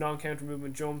strength, non-counter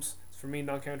movement jumps. For me,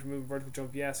 non-counter movement vertical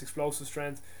jump, yes. Explosive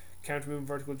strength, counter movement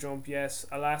vertical jump, yes.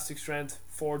 Elastic strength,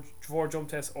 4 jump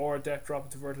tests or a depth drop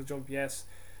into vertical jump, yes.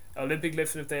 Olympic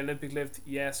lifting, if they Olympic lift,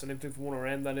 yes. Olympic lift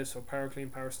 1RM, that is, so power clean,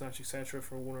 power snatch, etc.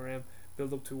 for 1RM,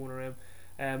 build up to 1RM.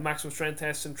 Maximum strength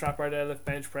testing, trap bar deadlift,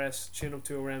 bench press, chin up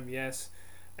to 2RM, yes.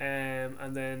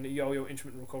 And then yo-yo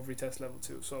intermittent recovery test level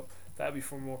 2. So that'll be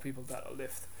for more people that'll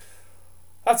lift.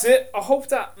 That's it. I hope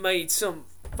that made some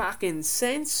fucking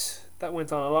sense. That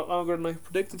went on a lot longer than I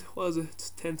predicted. What was it?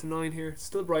 It's 10 to 9 here. It's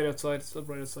still bright outside.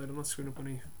 I'm not screwing up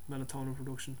any melatonin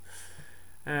production.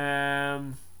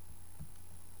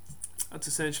 That's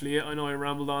essentially it. I know I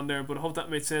rambled on there, but I hope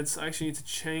that made sense. I actually need to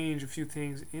change a few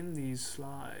things in these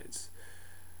slides.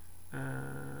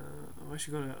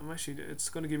 It's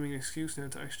gonna give me an excuse now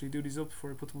to actually do these up before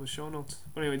I put them in the show notes.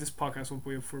 But anyway, this podcast won't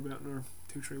be up for about another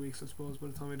 2-3 weeks, I suppose, by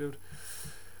the time I do it.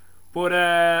 But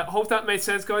hope that made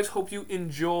sense, guys. Hope you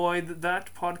enjoyed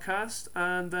that podcast,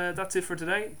 and that's it for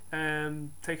today.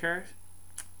 Take care.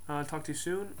 I'll talk to you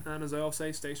soon, and as I always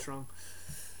say, stay strong.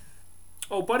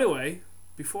 Oh, by the way,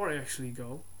 before I actually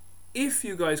go, if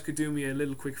you guys could do me a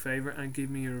little quick favour and give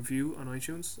me a review on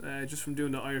iTunes, just from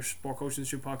doing the Irish Sport Coaching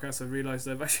Institute podcast, I've realised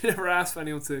I've actually never asked for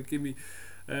anyone to give me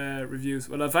reviews.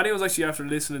 Well, if anyone's actually after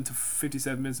listening to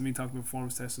 57 minutes of me talking about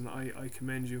performance testing, I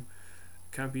commend you.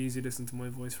 Can't be easy listening to my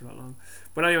voice for that long.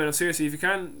 But anyway, no, seriously, if you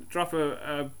can drop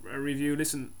a review,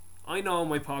 listen, I know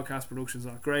my podcast production's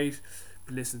not great,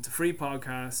 but listen, it's a free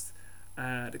podcast.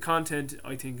 The content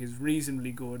I think is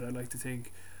reasonably good, I like to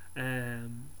think.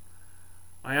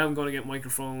 I am going to get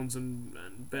microphones and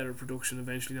better production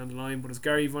eventually down the line, but as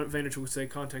Gary Vaynerchuk would say,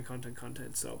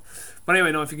 content. So, but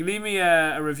anyway, no, if you can leave me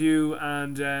a review,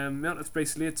 and yeah, that's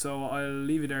basically it. So I'll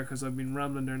leave you there because I've been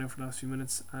rambling there now for the last few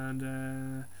minutes, and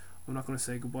I'm not going to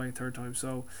say goodbye a third time.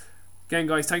 So again,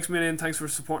 guys, thanks a million. Thanks for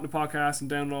supporting the podcast and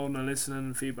downloading and listening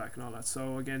and feedback and all that.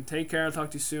 So again, take care. I'll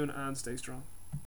talk to you soon and stay strong.